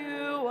 and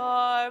you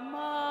are mine.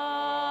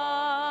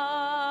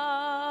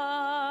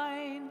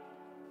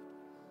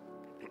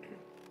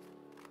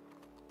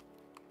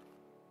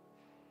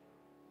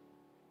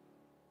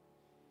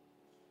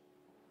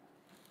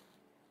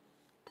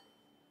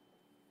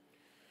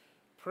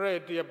 Pray,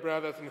 dear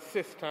brothers and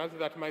sisters,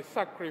 that my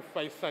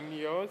sacrifice and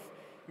yours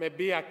may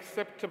be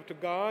acceptable to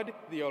God,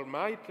 the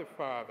Almighty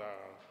Father.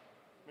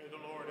 May the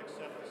Lord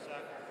accept the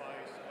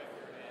sacrifice at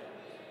your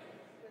hands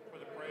for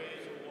the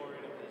praise and glory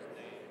of his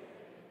name,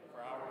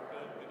 for our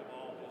good and of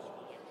all his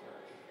holy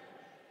church.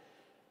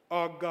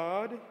 O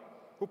God,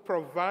 who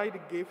provide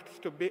gifts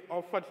to be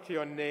offered to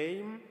your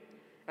name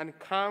and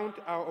count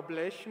our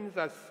oblations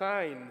as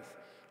signs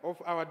of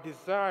our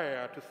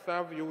desire to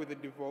serve you with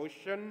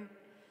devotion,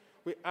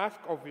 we ask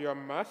of your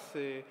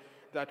mercy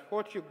that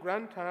what you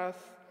grant us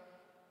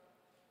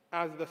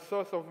as the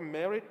source of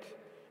merit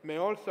may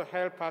also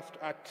help us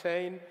to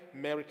attain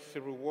merit's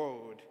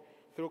reward.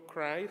 Through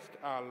Christ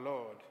our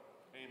Lord.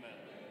 Amen.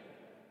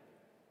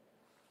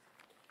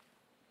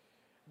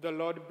 The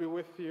Lord be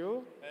with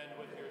you. And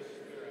with your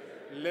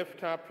spirit.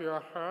 Lift up your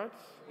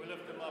hearts. We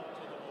lift them up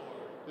to the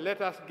Lord.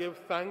 Let us give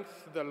thanks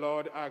to the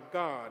Lord our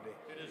God.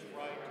 It is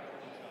right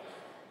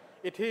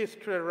and just. It is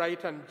truly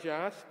right and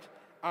just,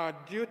 our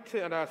duty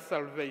and our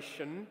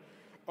salvation,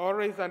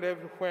 always and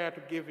everywhere to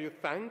give you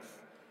thanks,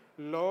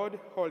 Lord,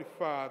 Holy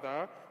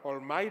Father,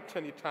 Almighty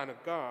and eternal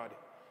God.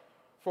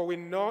 For we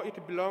know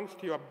it belongs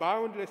to your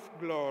boundless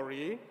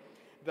glory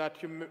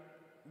that you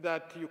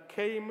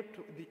came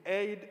to the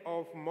aid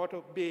of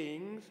mortal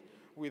beings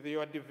with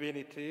your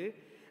divinity,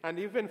 and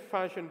even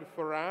fashioned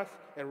for us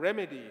a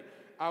remedy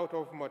out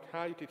of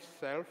mortality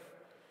itself,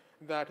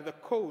 that the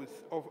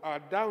cause of our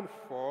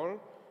downfall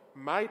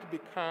might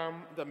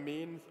become the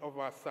means of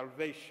our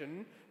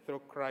salvation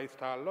through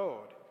Christ our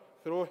Lord.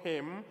 Through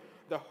him,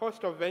 the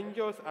host of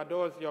angels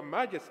adores your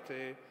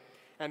majesty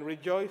and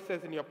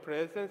rejoices in your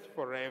presence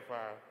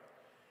forever.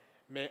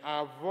 May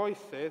our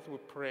voices, we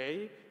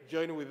pray,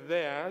 join with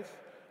theirs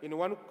in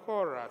one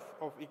chorus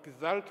of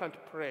exultant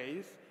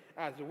praise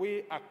as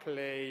we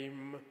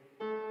acclaim.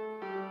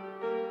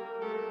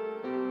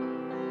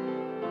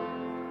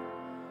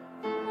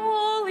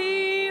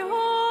 Holy,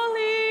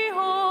 holy,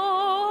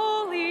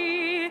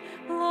 holy,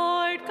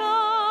 Lord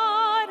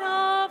God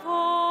of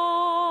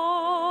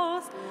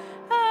hosts,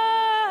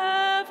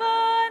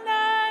 heaven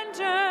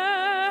and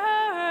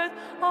earth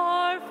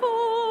are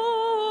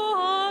full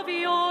of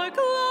your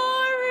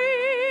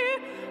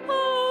glory.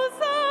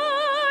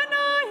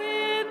 Hosanna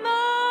in the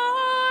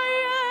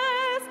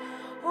highest,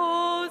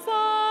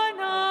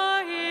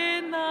 Hosanna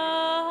in the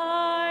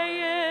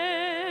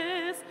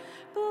highest.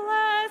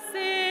 Blessed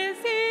is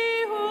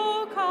he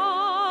who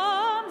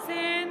comes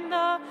in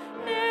the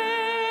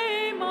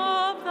name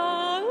of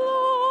the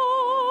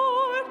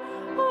Lord.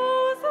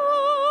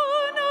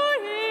 Hosanna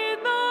in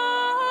the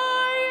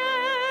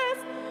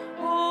highest,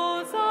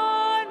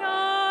 Hosanna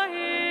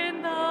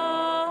in the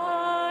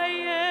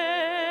highest.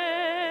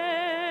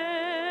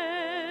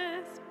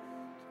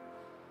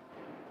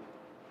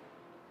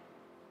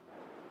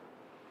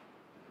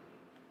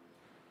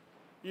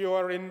 You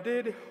are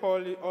indeed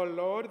holy, O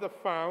Lord, the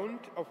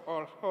fount of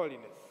all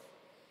holiness.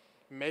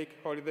 Make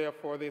holy,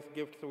 therefore, these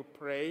gifts, we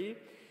pray,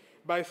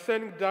 by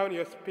sending down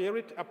your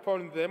Spirit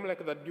upon them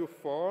like the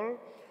dewfall,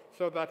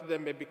 so that they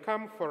may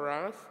become for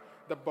us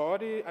the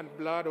body and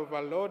blood of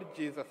our Lord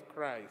Jesus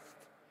Christ.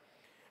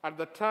 At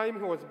the time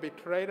he was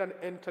betrayed and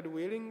entered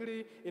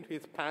willingly into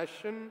his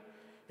passion,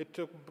 he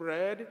took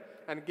bread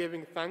and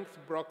giving thanks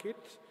broke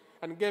it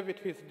and gave it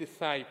to his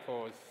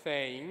disciples,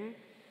 saying,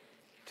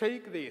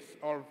 "Take this,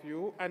 all of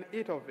you, and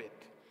eat of it,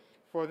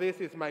 for this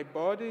is my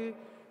body,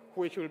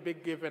 which will be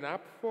given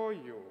up for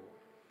you."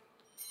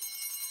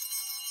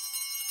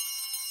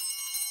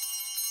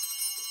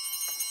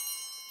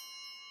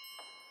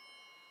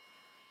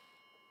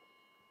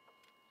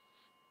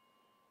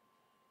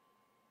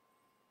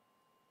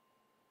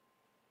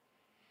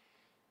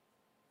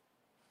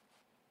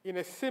 In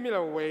a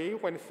similar way,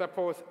 when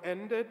supper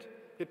ended,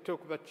 he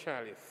took the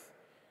chalice,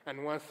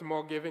 and once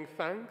more giving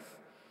thanks,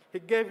 he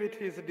gave it to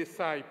his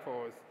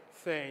disciples,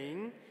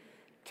 saying,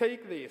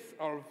 "Take this,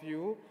 all of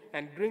you,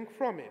 and drink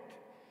from it,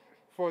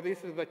 for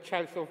this is the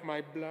chalice of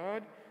my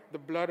blood, the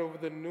blood of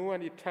the new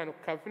and eternal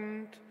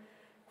covenant,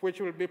 which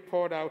will be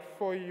poured out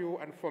for you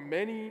and for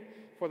many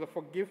for the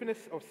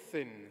forgiveness of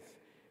sins.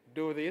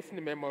 Do this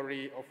in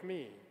memory of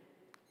me."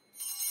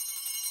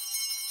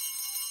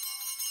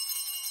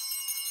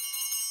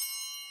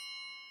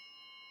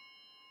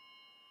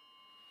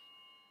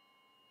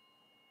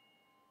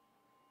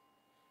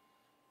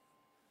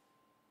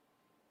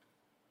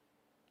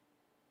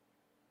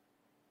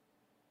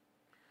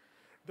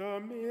 The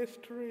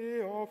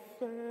mystery of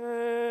faith.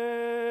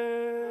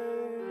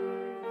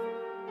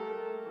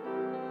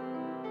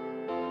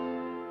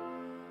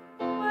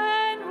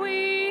 When we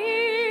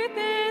eat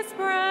this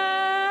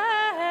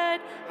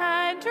bread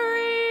and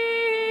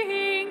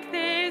drink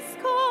this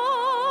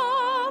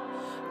cup,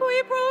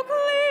 we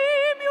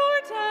proclaim your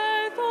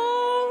death, O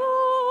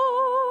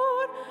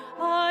Lord,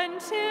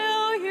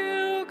 until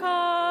you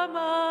come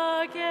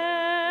again.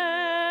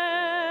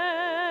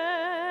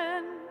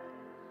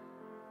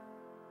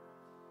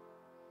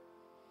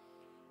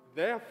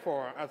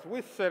 Therefore, as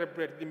we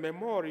celebrate the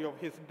memory of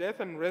his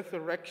death and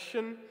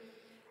resurrection,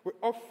 we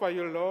offer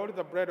you, Lord,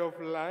 the bread of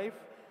life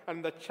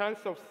and the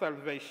chalice of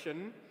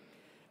salvation,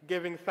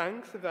 giving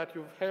thanks that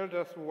you've held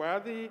us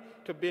worthy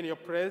to be in your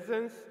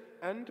presence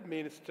and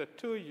minister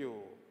to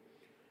you.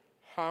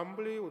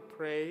 Humbly we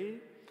pray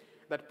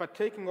that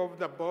partaking of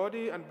the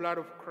body and blood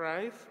of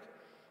Christ,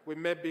 we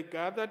may be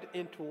gathered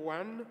into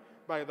one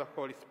by the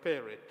Holy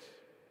Spirit.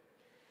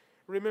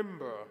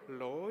 Remember,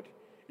 Lord,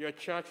 your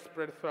church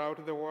spread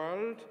throughout the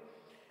world,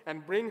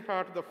 and bring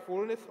her to the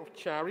fullness of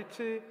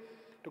charity,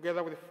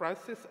 together with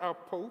Francis, our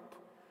Pope,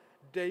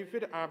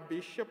 David, our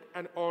Bishop,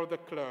 and all the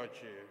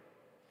clergy.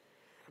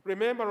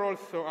 Remember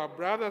also our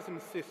brothers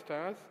and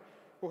sisters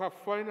who have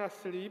fallen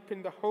asleep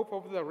in the hope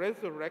of the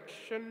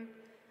resurrection,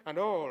 and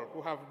all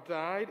who have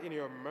died in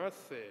your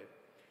mercy.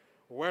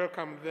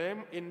 Welcome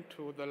them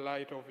into the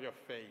light of your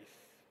face.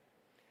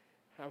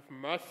 Have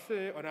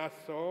mercy on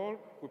us all,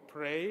 we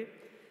pray,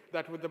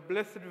 that with the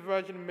Blessed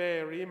Virgin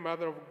Mary,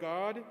 Mother of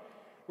God,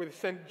 with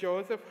Saint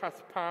Joseph, her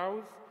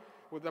spouse,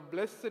 with the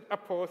blessed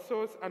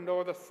apostles and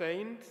all the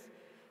saints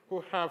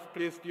who have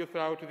pleased you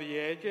throughout the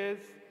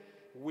ages,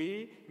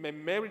 we may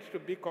merit to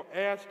be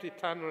co-heirs to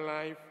eternal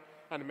life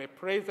and may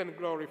praise and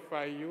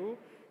glorify you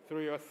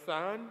through your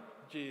Son,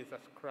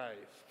 Jesus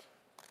Christ.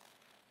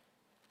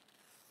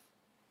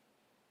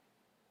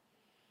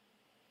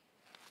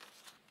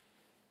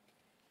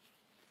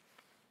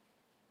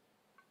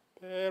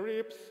 Per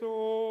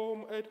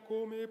ipsum et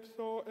cum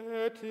ipso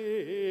et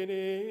in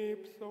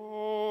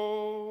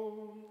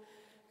ipso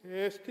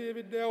est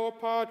Deo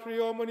Patri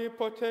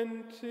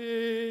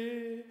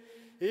omnipotenti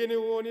in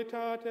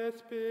unitate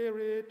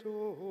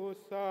Spiritus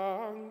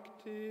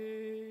Sancti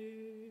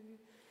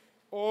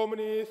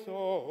omnis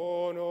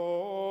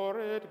honor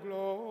et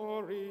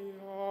gloria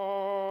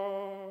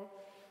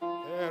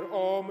per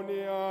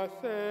omnia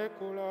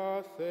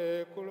saecula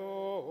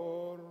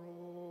saeculorum.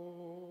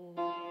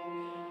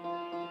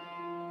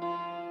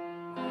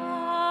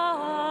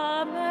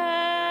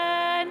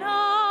 Amen,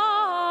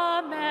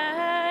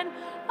 amen,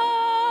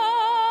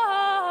 amen.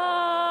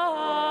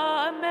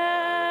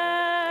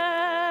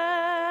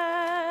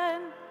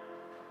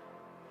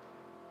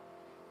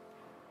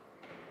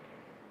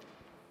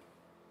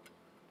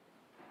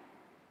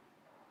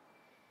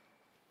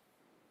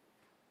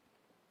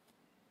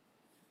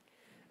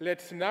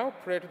 Let's now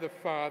pray to the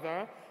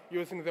Father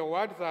using the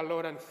words our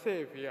Lord and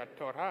Savior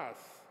taught us.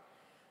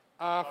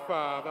 Our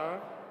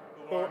Father,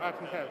 who art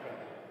in heaven,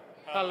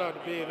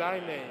 hallowed be thy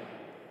name.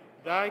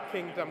 Thy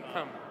kingdom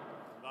come,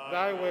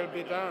 thy will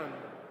be done,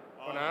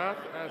 on earth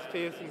as it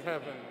is in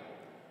heaven.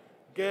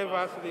 Give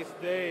us this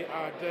day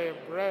our day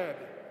of bread,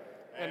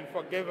 and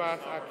forgive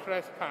us our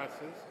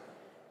trespasses,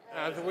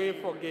 as we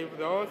forgive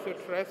those who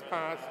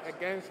trespass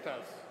against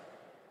us.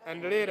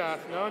 And lead us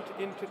not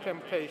into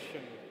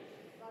temptation,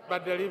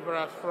 but deliver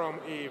us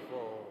from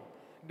evil.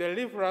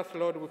 Deliver us,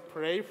 Lord, we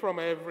pray, from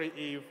every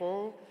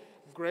evil.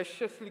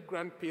 Graciously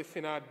grant peace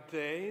in our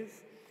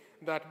days,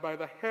 that by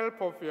the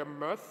help of your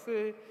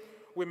mercy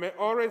we may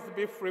always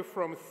be free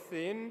from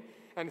sin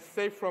and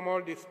safe from all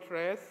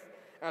distress,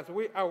 as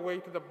we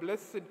await the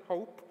blessed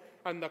hope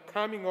and the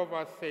coming of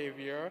our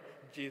Savior,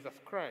 Jesus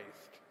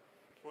Christ.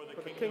 For the,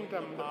 the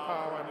kingdom, the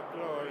power, and the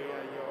glory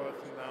are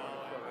yours now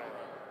and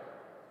forever.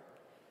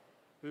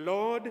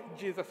 Lord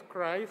Jesus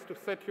Christ, who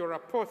said to your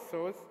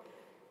apostles,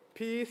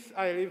 "Peace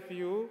I leave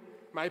you,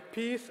 my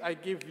peace I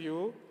give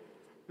you,"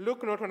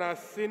 look not on our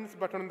sins,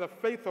 but on the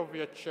faith of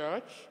your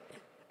church,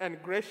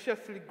 and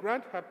graciously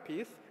grant her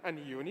peace and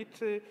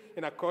unity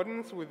in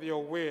accordance with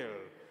your will,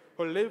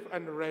 who live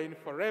and reign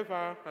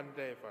forever and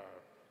ever.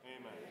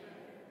 Amen.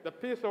 The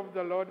peace of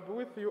the Lord be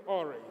with you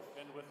always.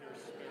 And with your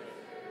spirit.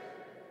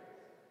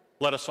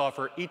 Let us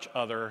offer each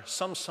other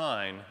some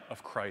sign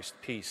of Christ's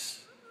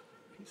peace.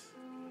 Peace.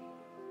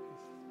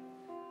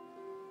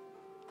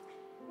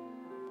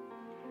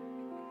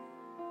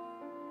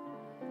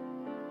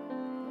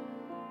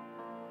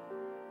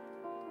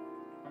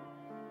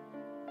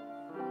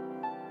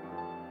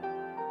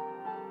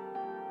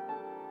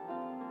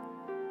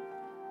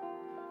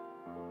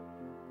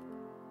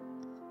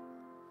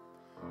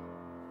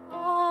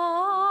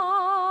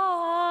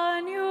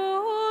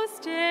 Agnus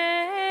Dei,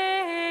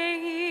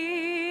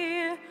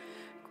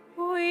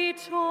 qui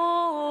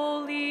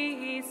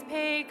tollis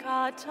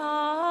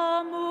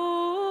peccata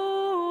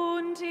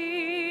mundi,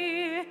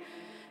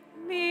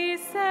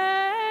 miserere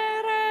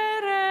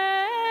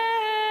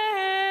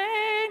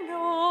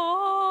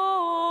nobis.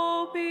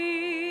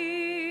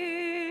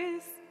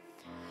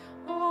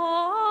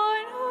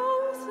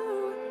 Agnus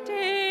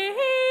Dei,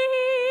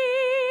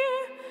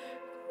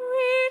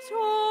 qui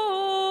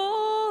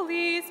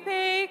tollis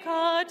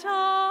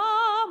peccata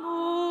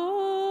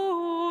mundi,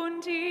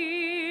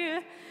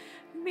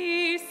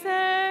 miserere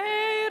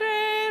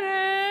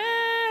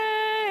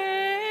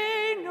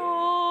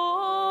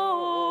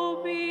nobis.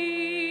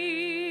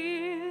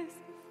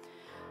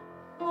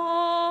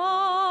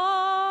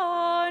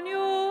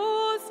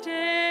 Agnus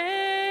Dei,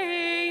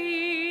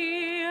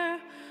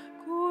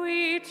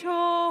 qui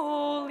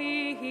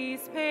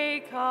tollis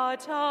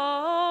peccata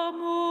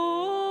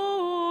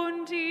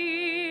mundi,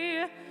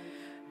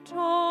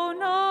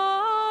 dona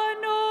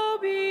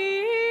nobis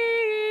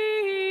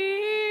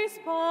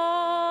pacem.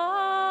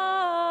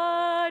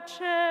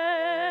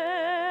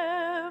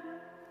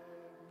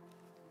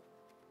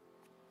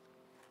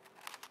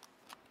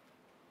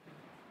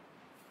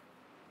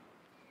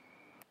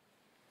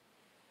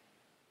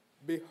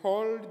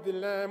 Behold the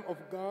Lamb of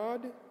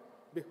God,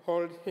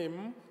 behold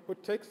him who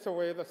takes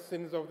away the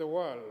sins of the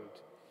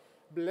world.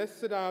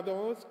 Blessed are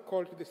those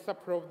called to the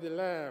supper of the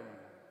Lamb.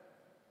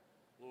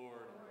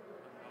 Lord,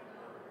 I'm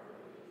not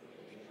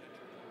worthy to enter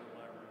under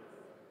my roof,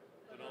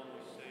 but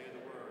only say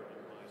the word,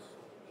 and my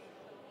soul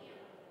shall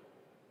heal.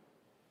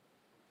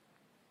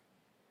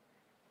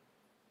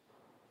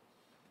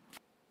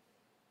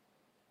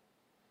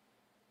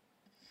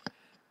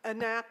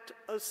 An act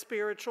of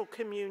spiritual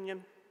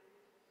communion.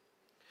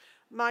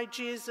 My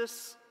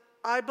Jesus,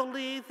 I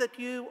believe that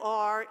you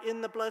are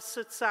in the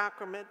Blessed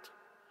Sacrament.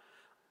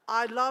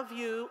 I love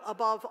you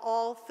above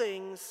all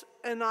things,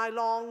 and I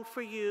long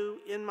for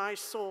you in my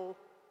soul.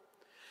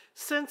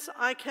 Since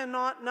I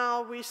cannot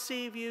now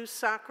receive you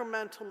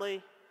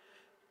sacramentally,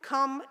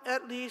 come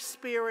at least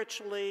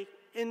spiritually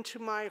into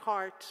my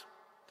heart.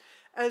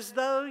 As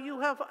though you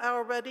have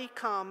already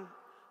come,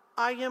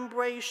 I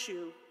embrace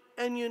you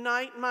and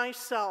unite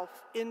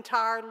myself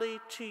entirely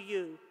to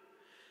you.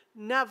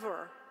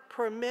 Never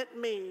permit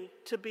me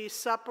to be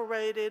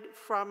separated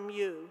from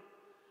you.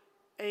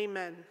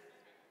 Amen.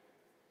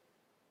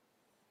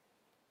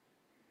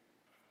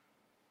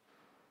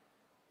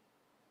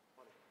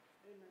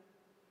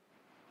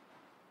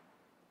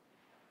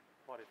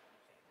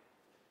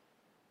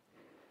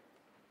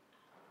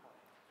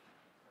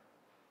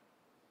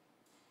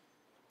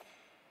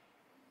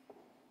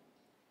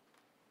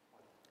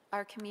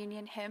 Our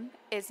communion hymn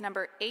is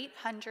number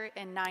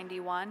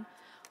 891,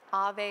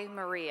 Ave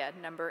Maria,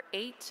 number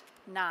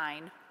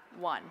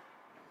 891.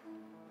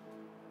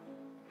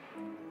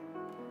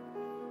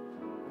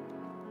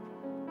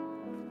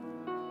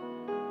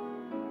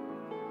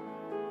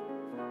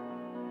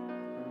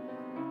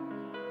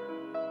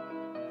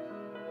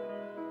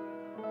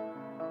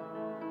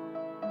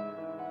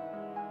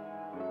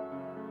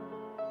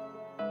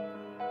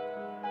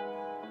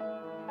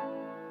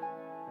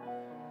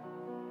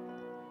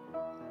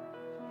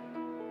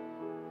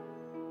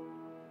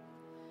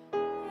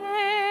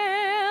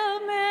 Hail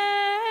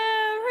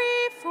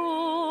Mary,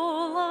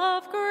 full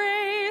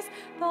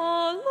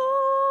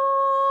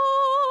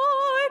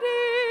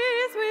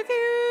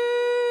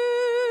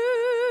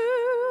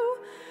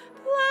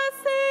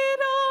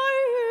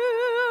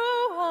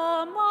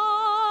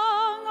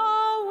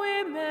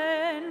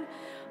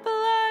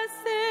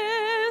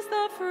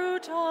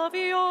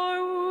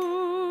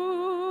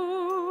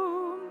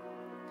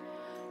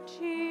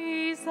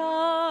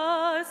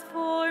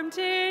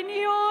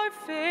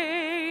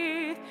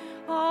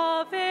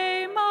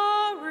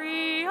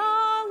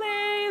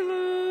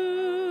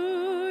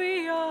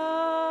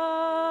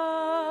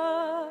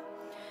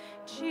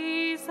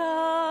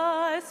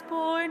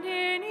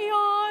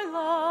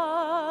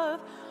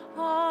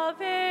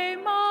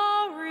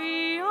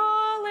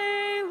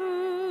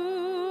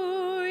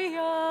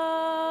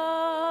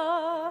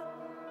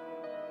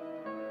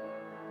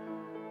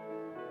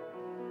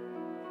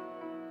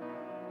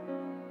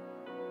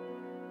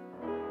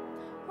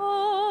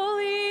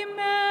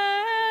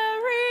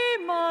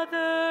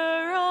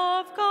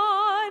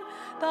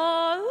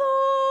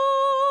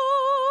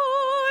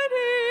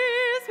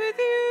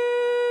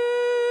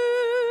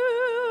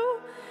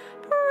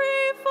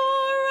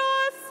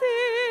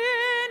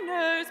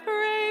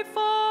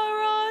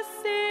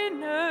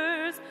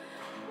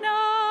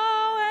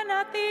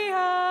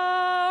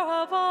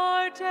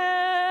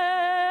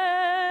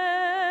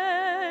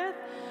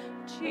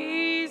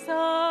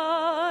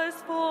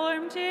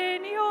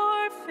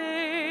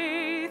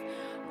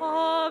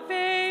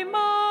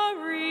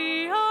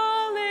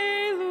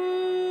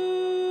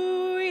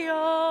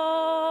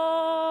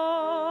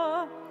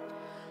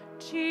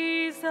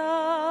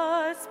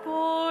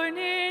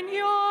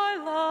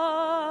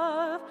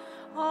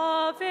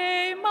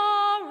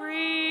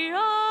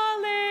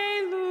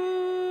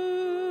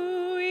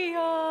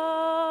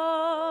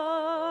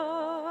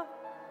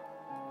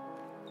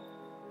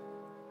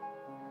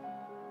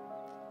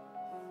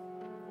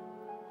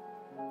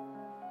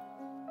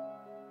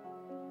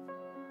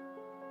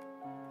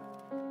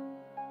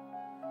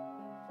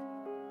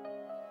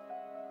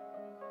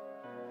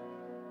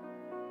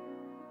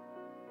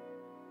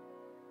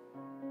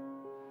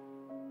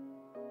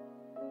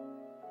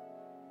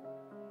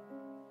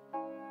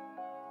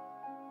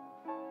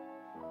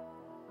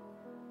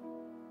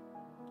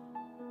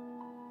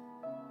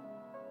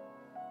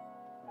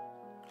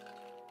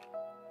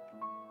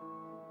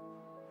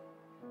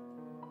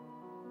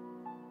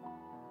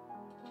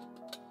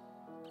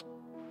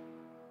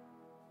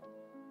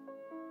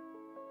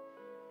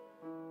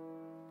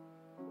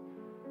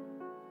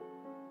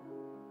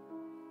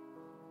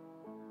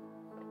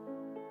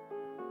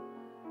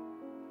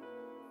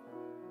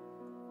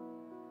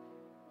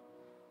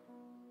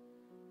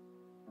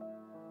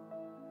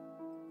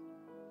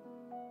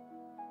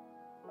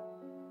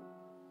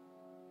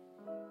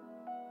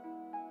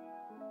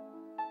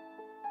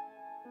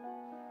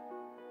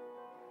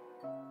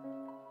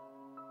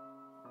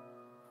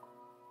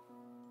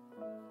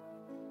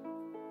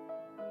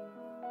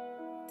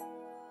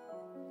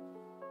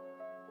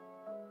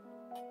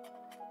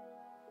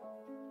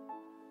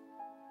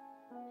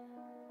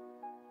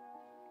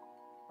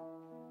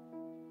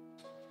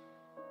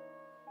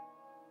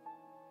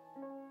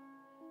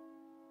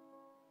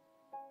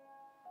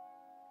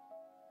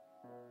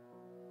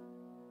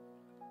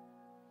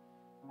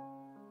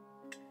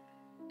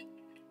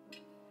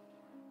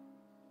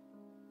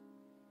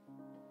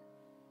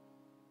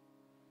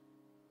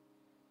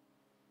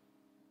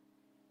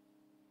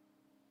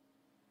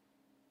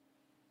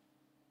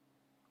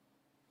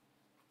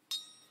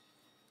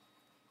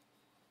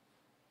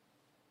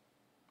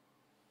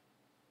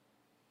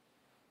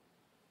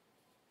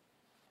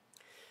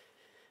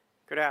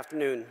Good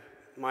afternoon.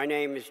 My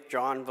name is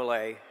John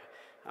Valet.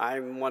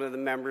 I'm one of the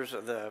members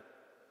of the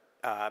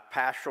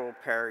Pastoral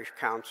Parish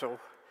Council.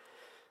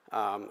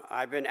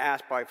 I've been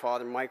asked by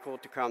Father Michael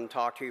to come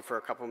talk to you for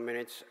a couple of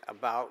minutes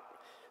about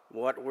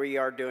what we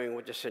are doing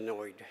with the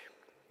Synoid.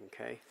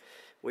 Okay,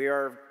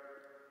 there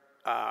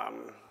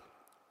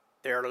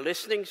are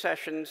listening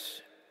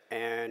sessions,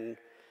 and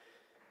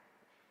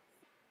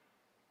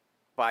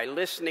by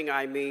listening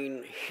I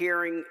mean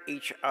hearing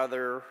each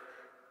other.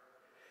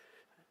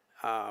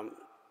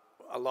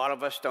 A lot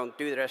of us don't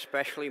do that,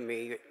 especially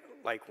me.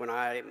 Like when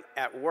I'm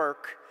at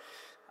work,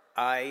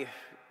 I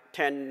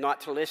tend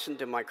not to listen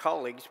to my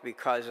colleagues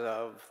because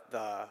of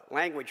the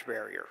language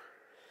barrier.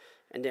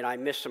 And then I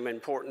miss some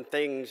important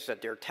things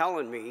that they're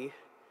telling me,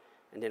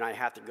 and then I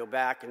have to go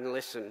back and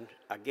listen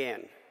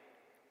again.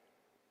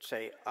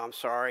 Say, I'm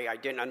sorry, I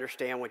didn't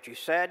understand what you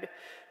said.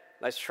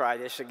 Let's try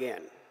this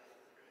again.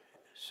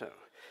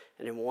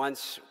 And then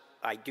once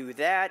I do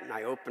that, and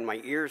I open my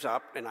ears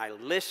up, and I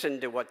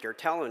listen to what they're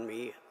telling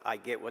me, I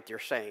get what they're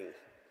saying.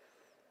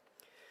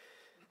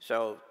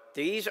 So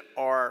these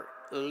are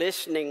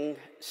listening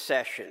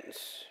sessions.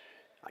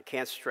 I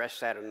can't stress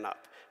that enough.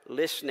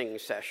 Listening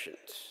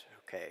sessions,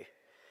 okay?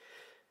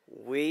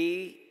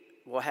 We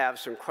will have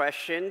some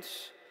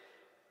questions.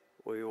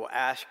 We will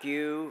ask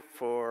you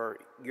for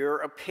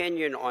your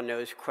opinion on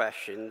those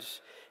questions,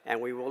 and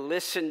we will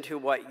listen to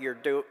what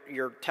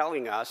you're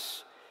telling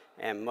us,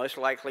 and most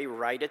likely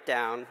write it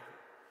down,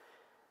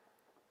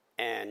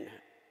 and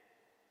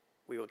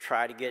we will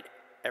try to get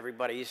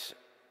everybody's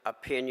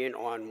opinion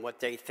on what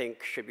they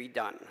think should be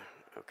done,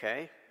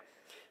 okay?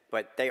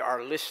 But they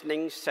are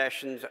listening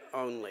sessions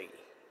only.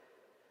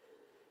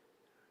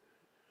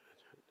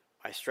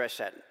 I stress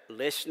that,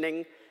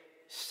 listening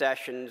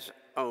sessions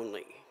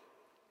only,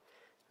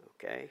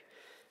 okay?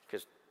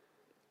 Because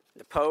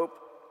the Pope,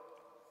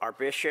 our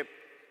bishop,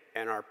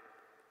 and our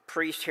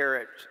priest here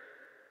at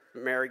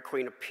Mary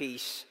Queen of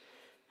Peace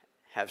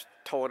have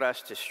told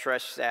us to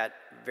stress that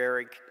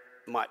very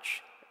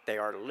much. They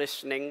are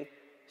listening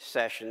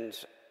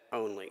sessions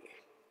only,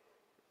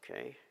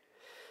 okay?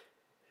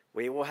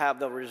 We will have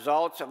the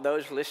results of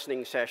those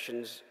listening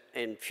sessions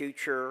in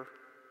future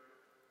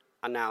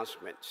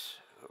announcements,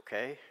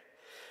 okay?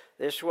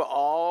 This will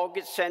all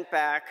get sent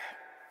back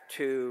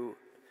to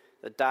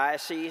the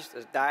diocese.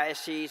 The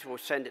diocese will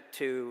send it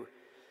to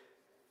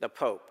the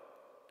Pope.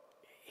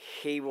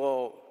 He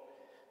will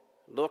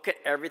look at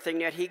everything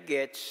that he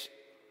gets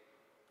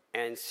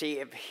and see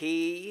if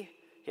he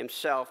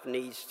himself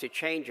needs to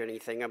change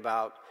anything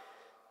about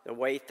the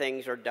way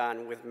things are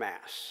done with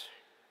Mass,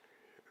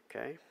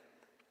 okay?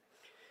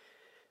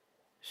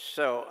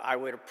 So I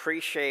would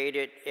appreciate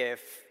it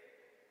if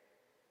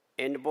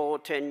in the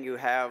bulletin you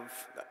have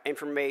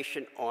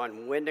information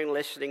on when the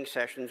listening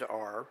sessions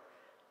are,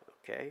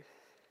 okay?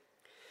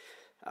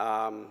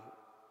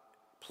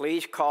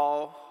 Please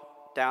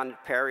call down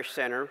at Parish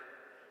Center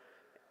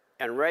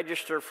and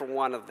register for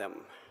one of them.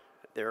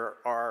 There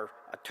are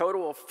a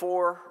total of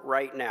 4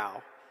 right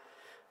now.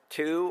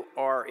 2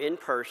 are in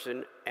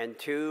person and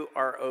 2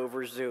 are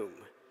over Zoom.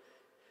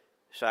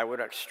 So I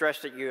would stress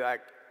that you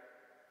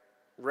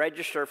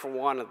register for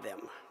one of them.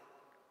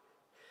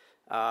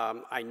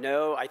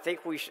 I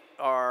think we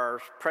are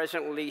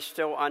presently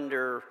still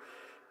under,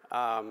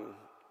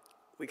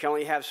 we can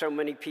only have so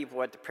many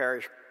people at the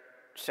Parish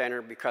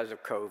Center because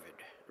of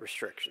COVID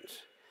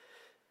restrictions.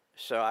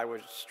 So I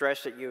would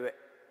stress that you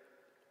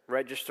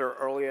register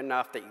early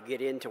enough that you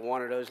get into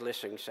one of those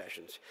listening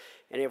sessions.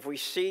 And if we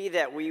see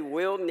that we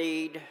will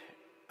need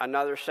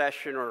another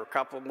session or a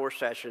couple more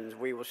sessions,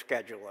 we will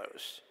schedule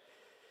those.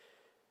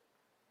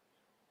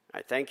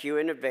 I thank you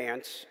in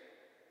advance.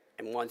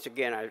 And once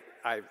again,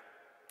 I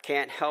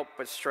can't help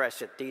but stress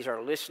that these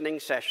are listening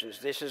sessions.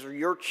 This is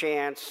your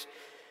chance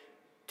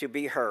to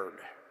be heard.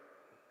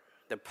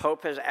 The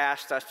Pope has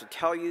asked us to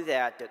tell you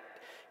that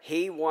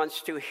he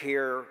wants to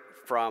hear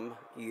from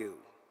you.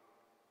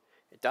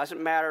 It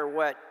doesn't matter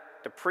what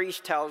the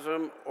priest tells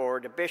him or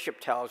the bishop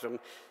tells him,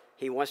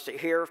 he wants to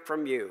hear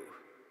from you.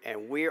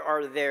 And we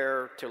are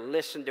there to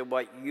listen to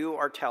what you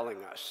are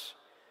telling us.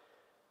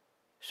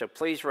 So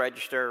please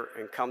register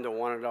and come to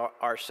one of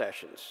our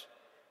sessions.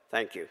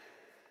 Thank you.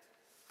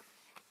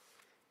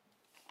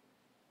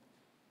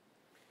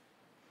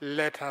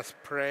 Let us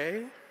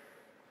pray.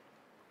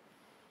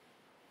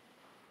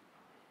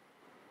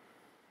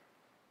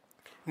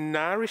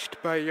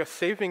 Nourished by your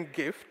saving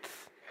gifts,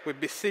 we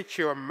beseech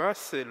your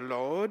mercy,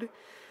 Lord,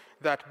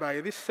 that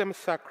by this same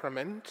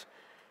sacrament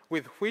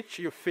with which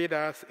you feed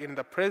us in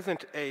the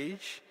present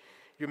age,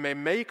 you may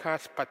make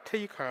us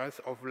partakers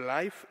of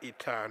life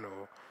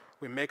eternal.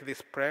 We make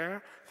this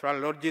prayer through our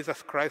Lord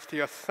Jesus Christ,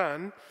 your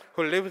Son,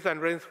 who lives and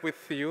reigns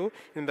with you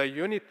in the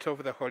unity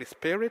of the Holy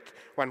Spirit,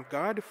 one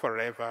God,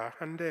 forever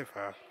and ever.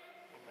 Amen.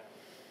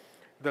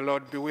 The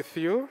Lord be with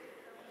you.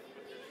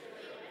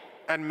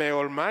 And may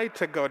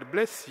Almighty God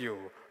bless you,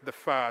 the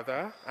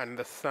Father, and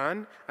the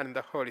Son, and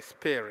the Holy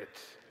Spirit.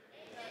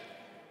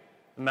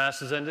 Amen.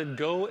 Mass is ended.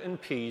 Go in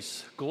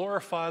peace.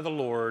 Glorify the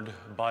Lord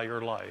by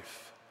your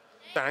life.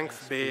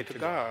 Thanks be to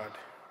God.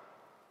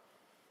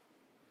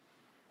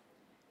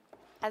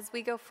 As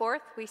we go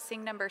forth, we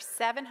sing number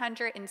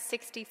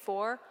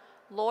 764,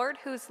 Lord,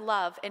 whose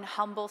love in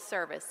humble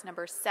service,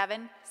 number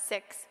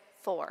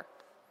 764.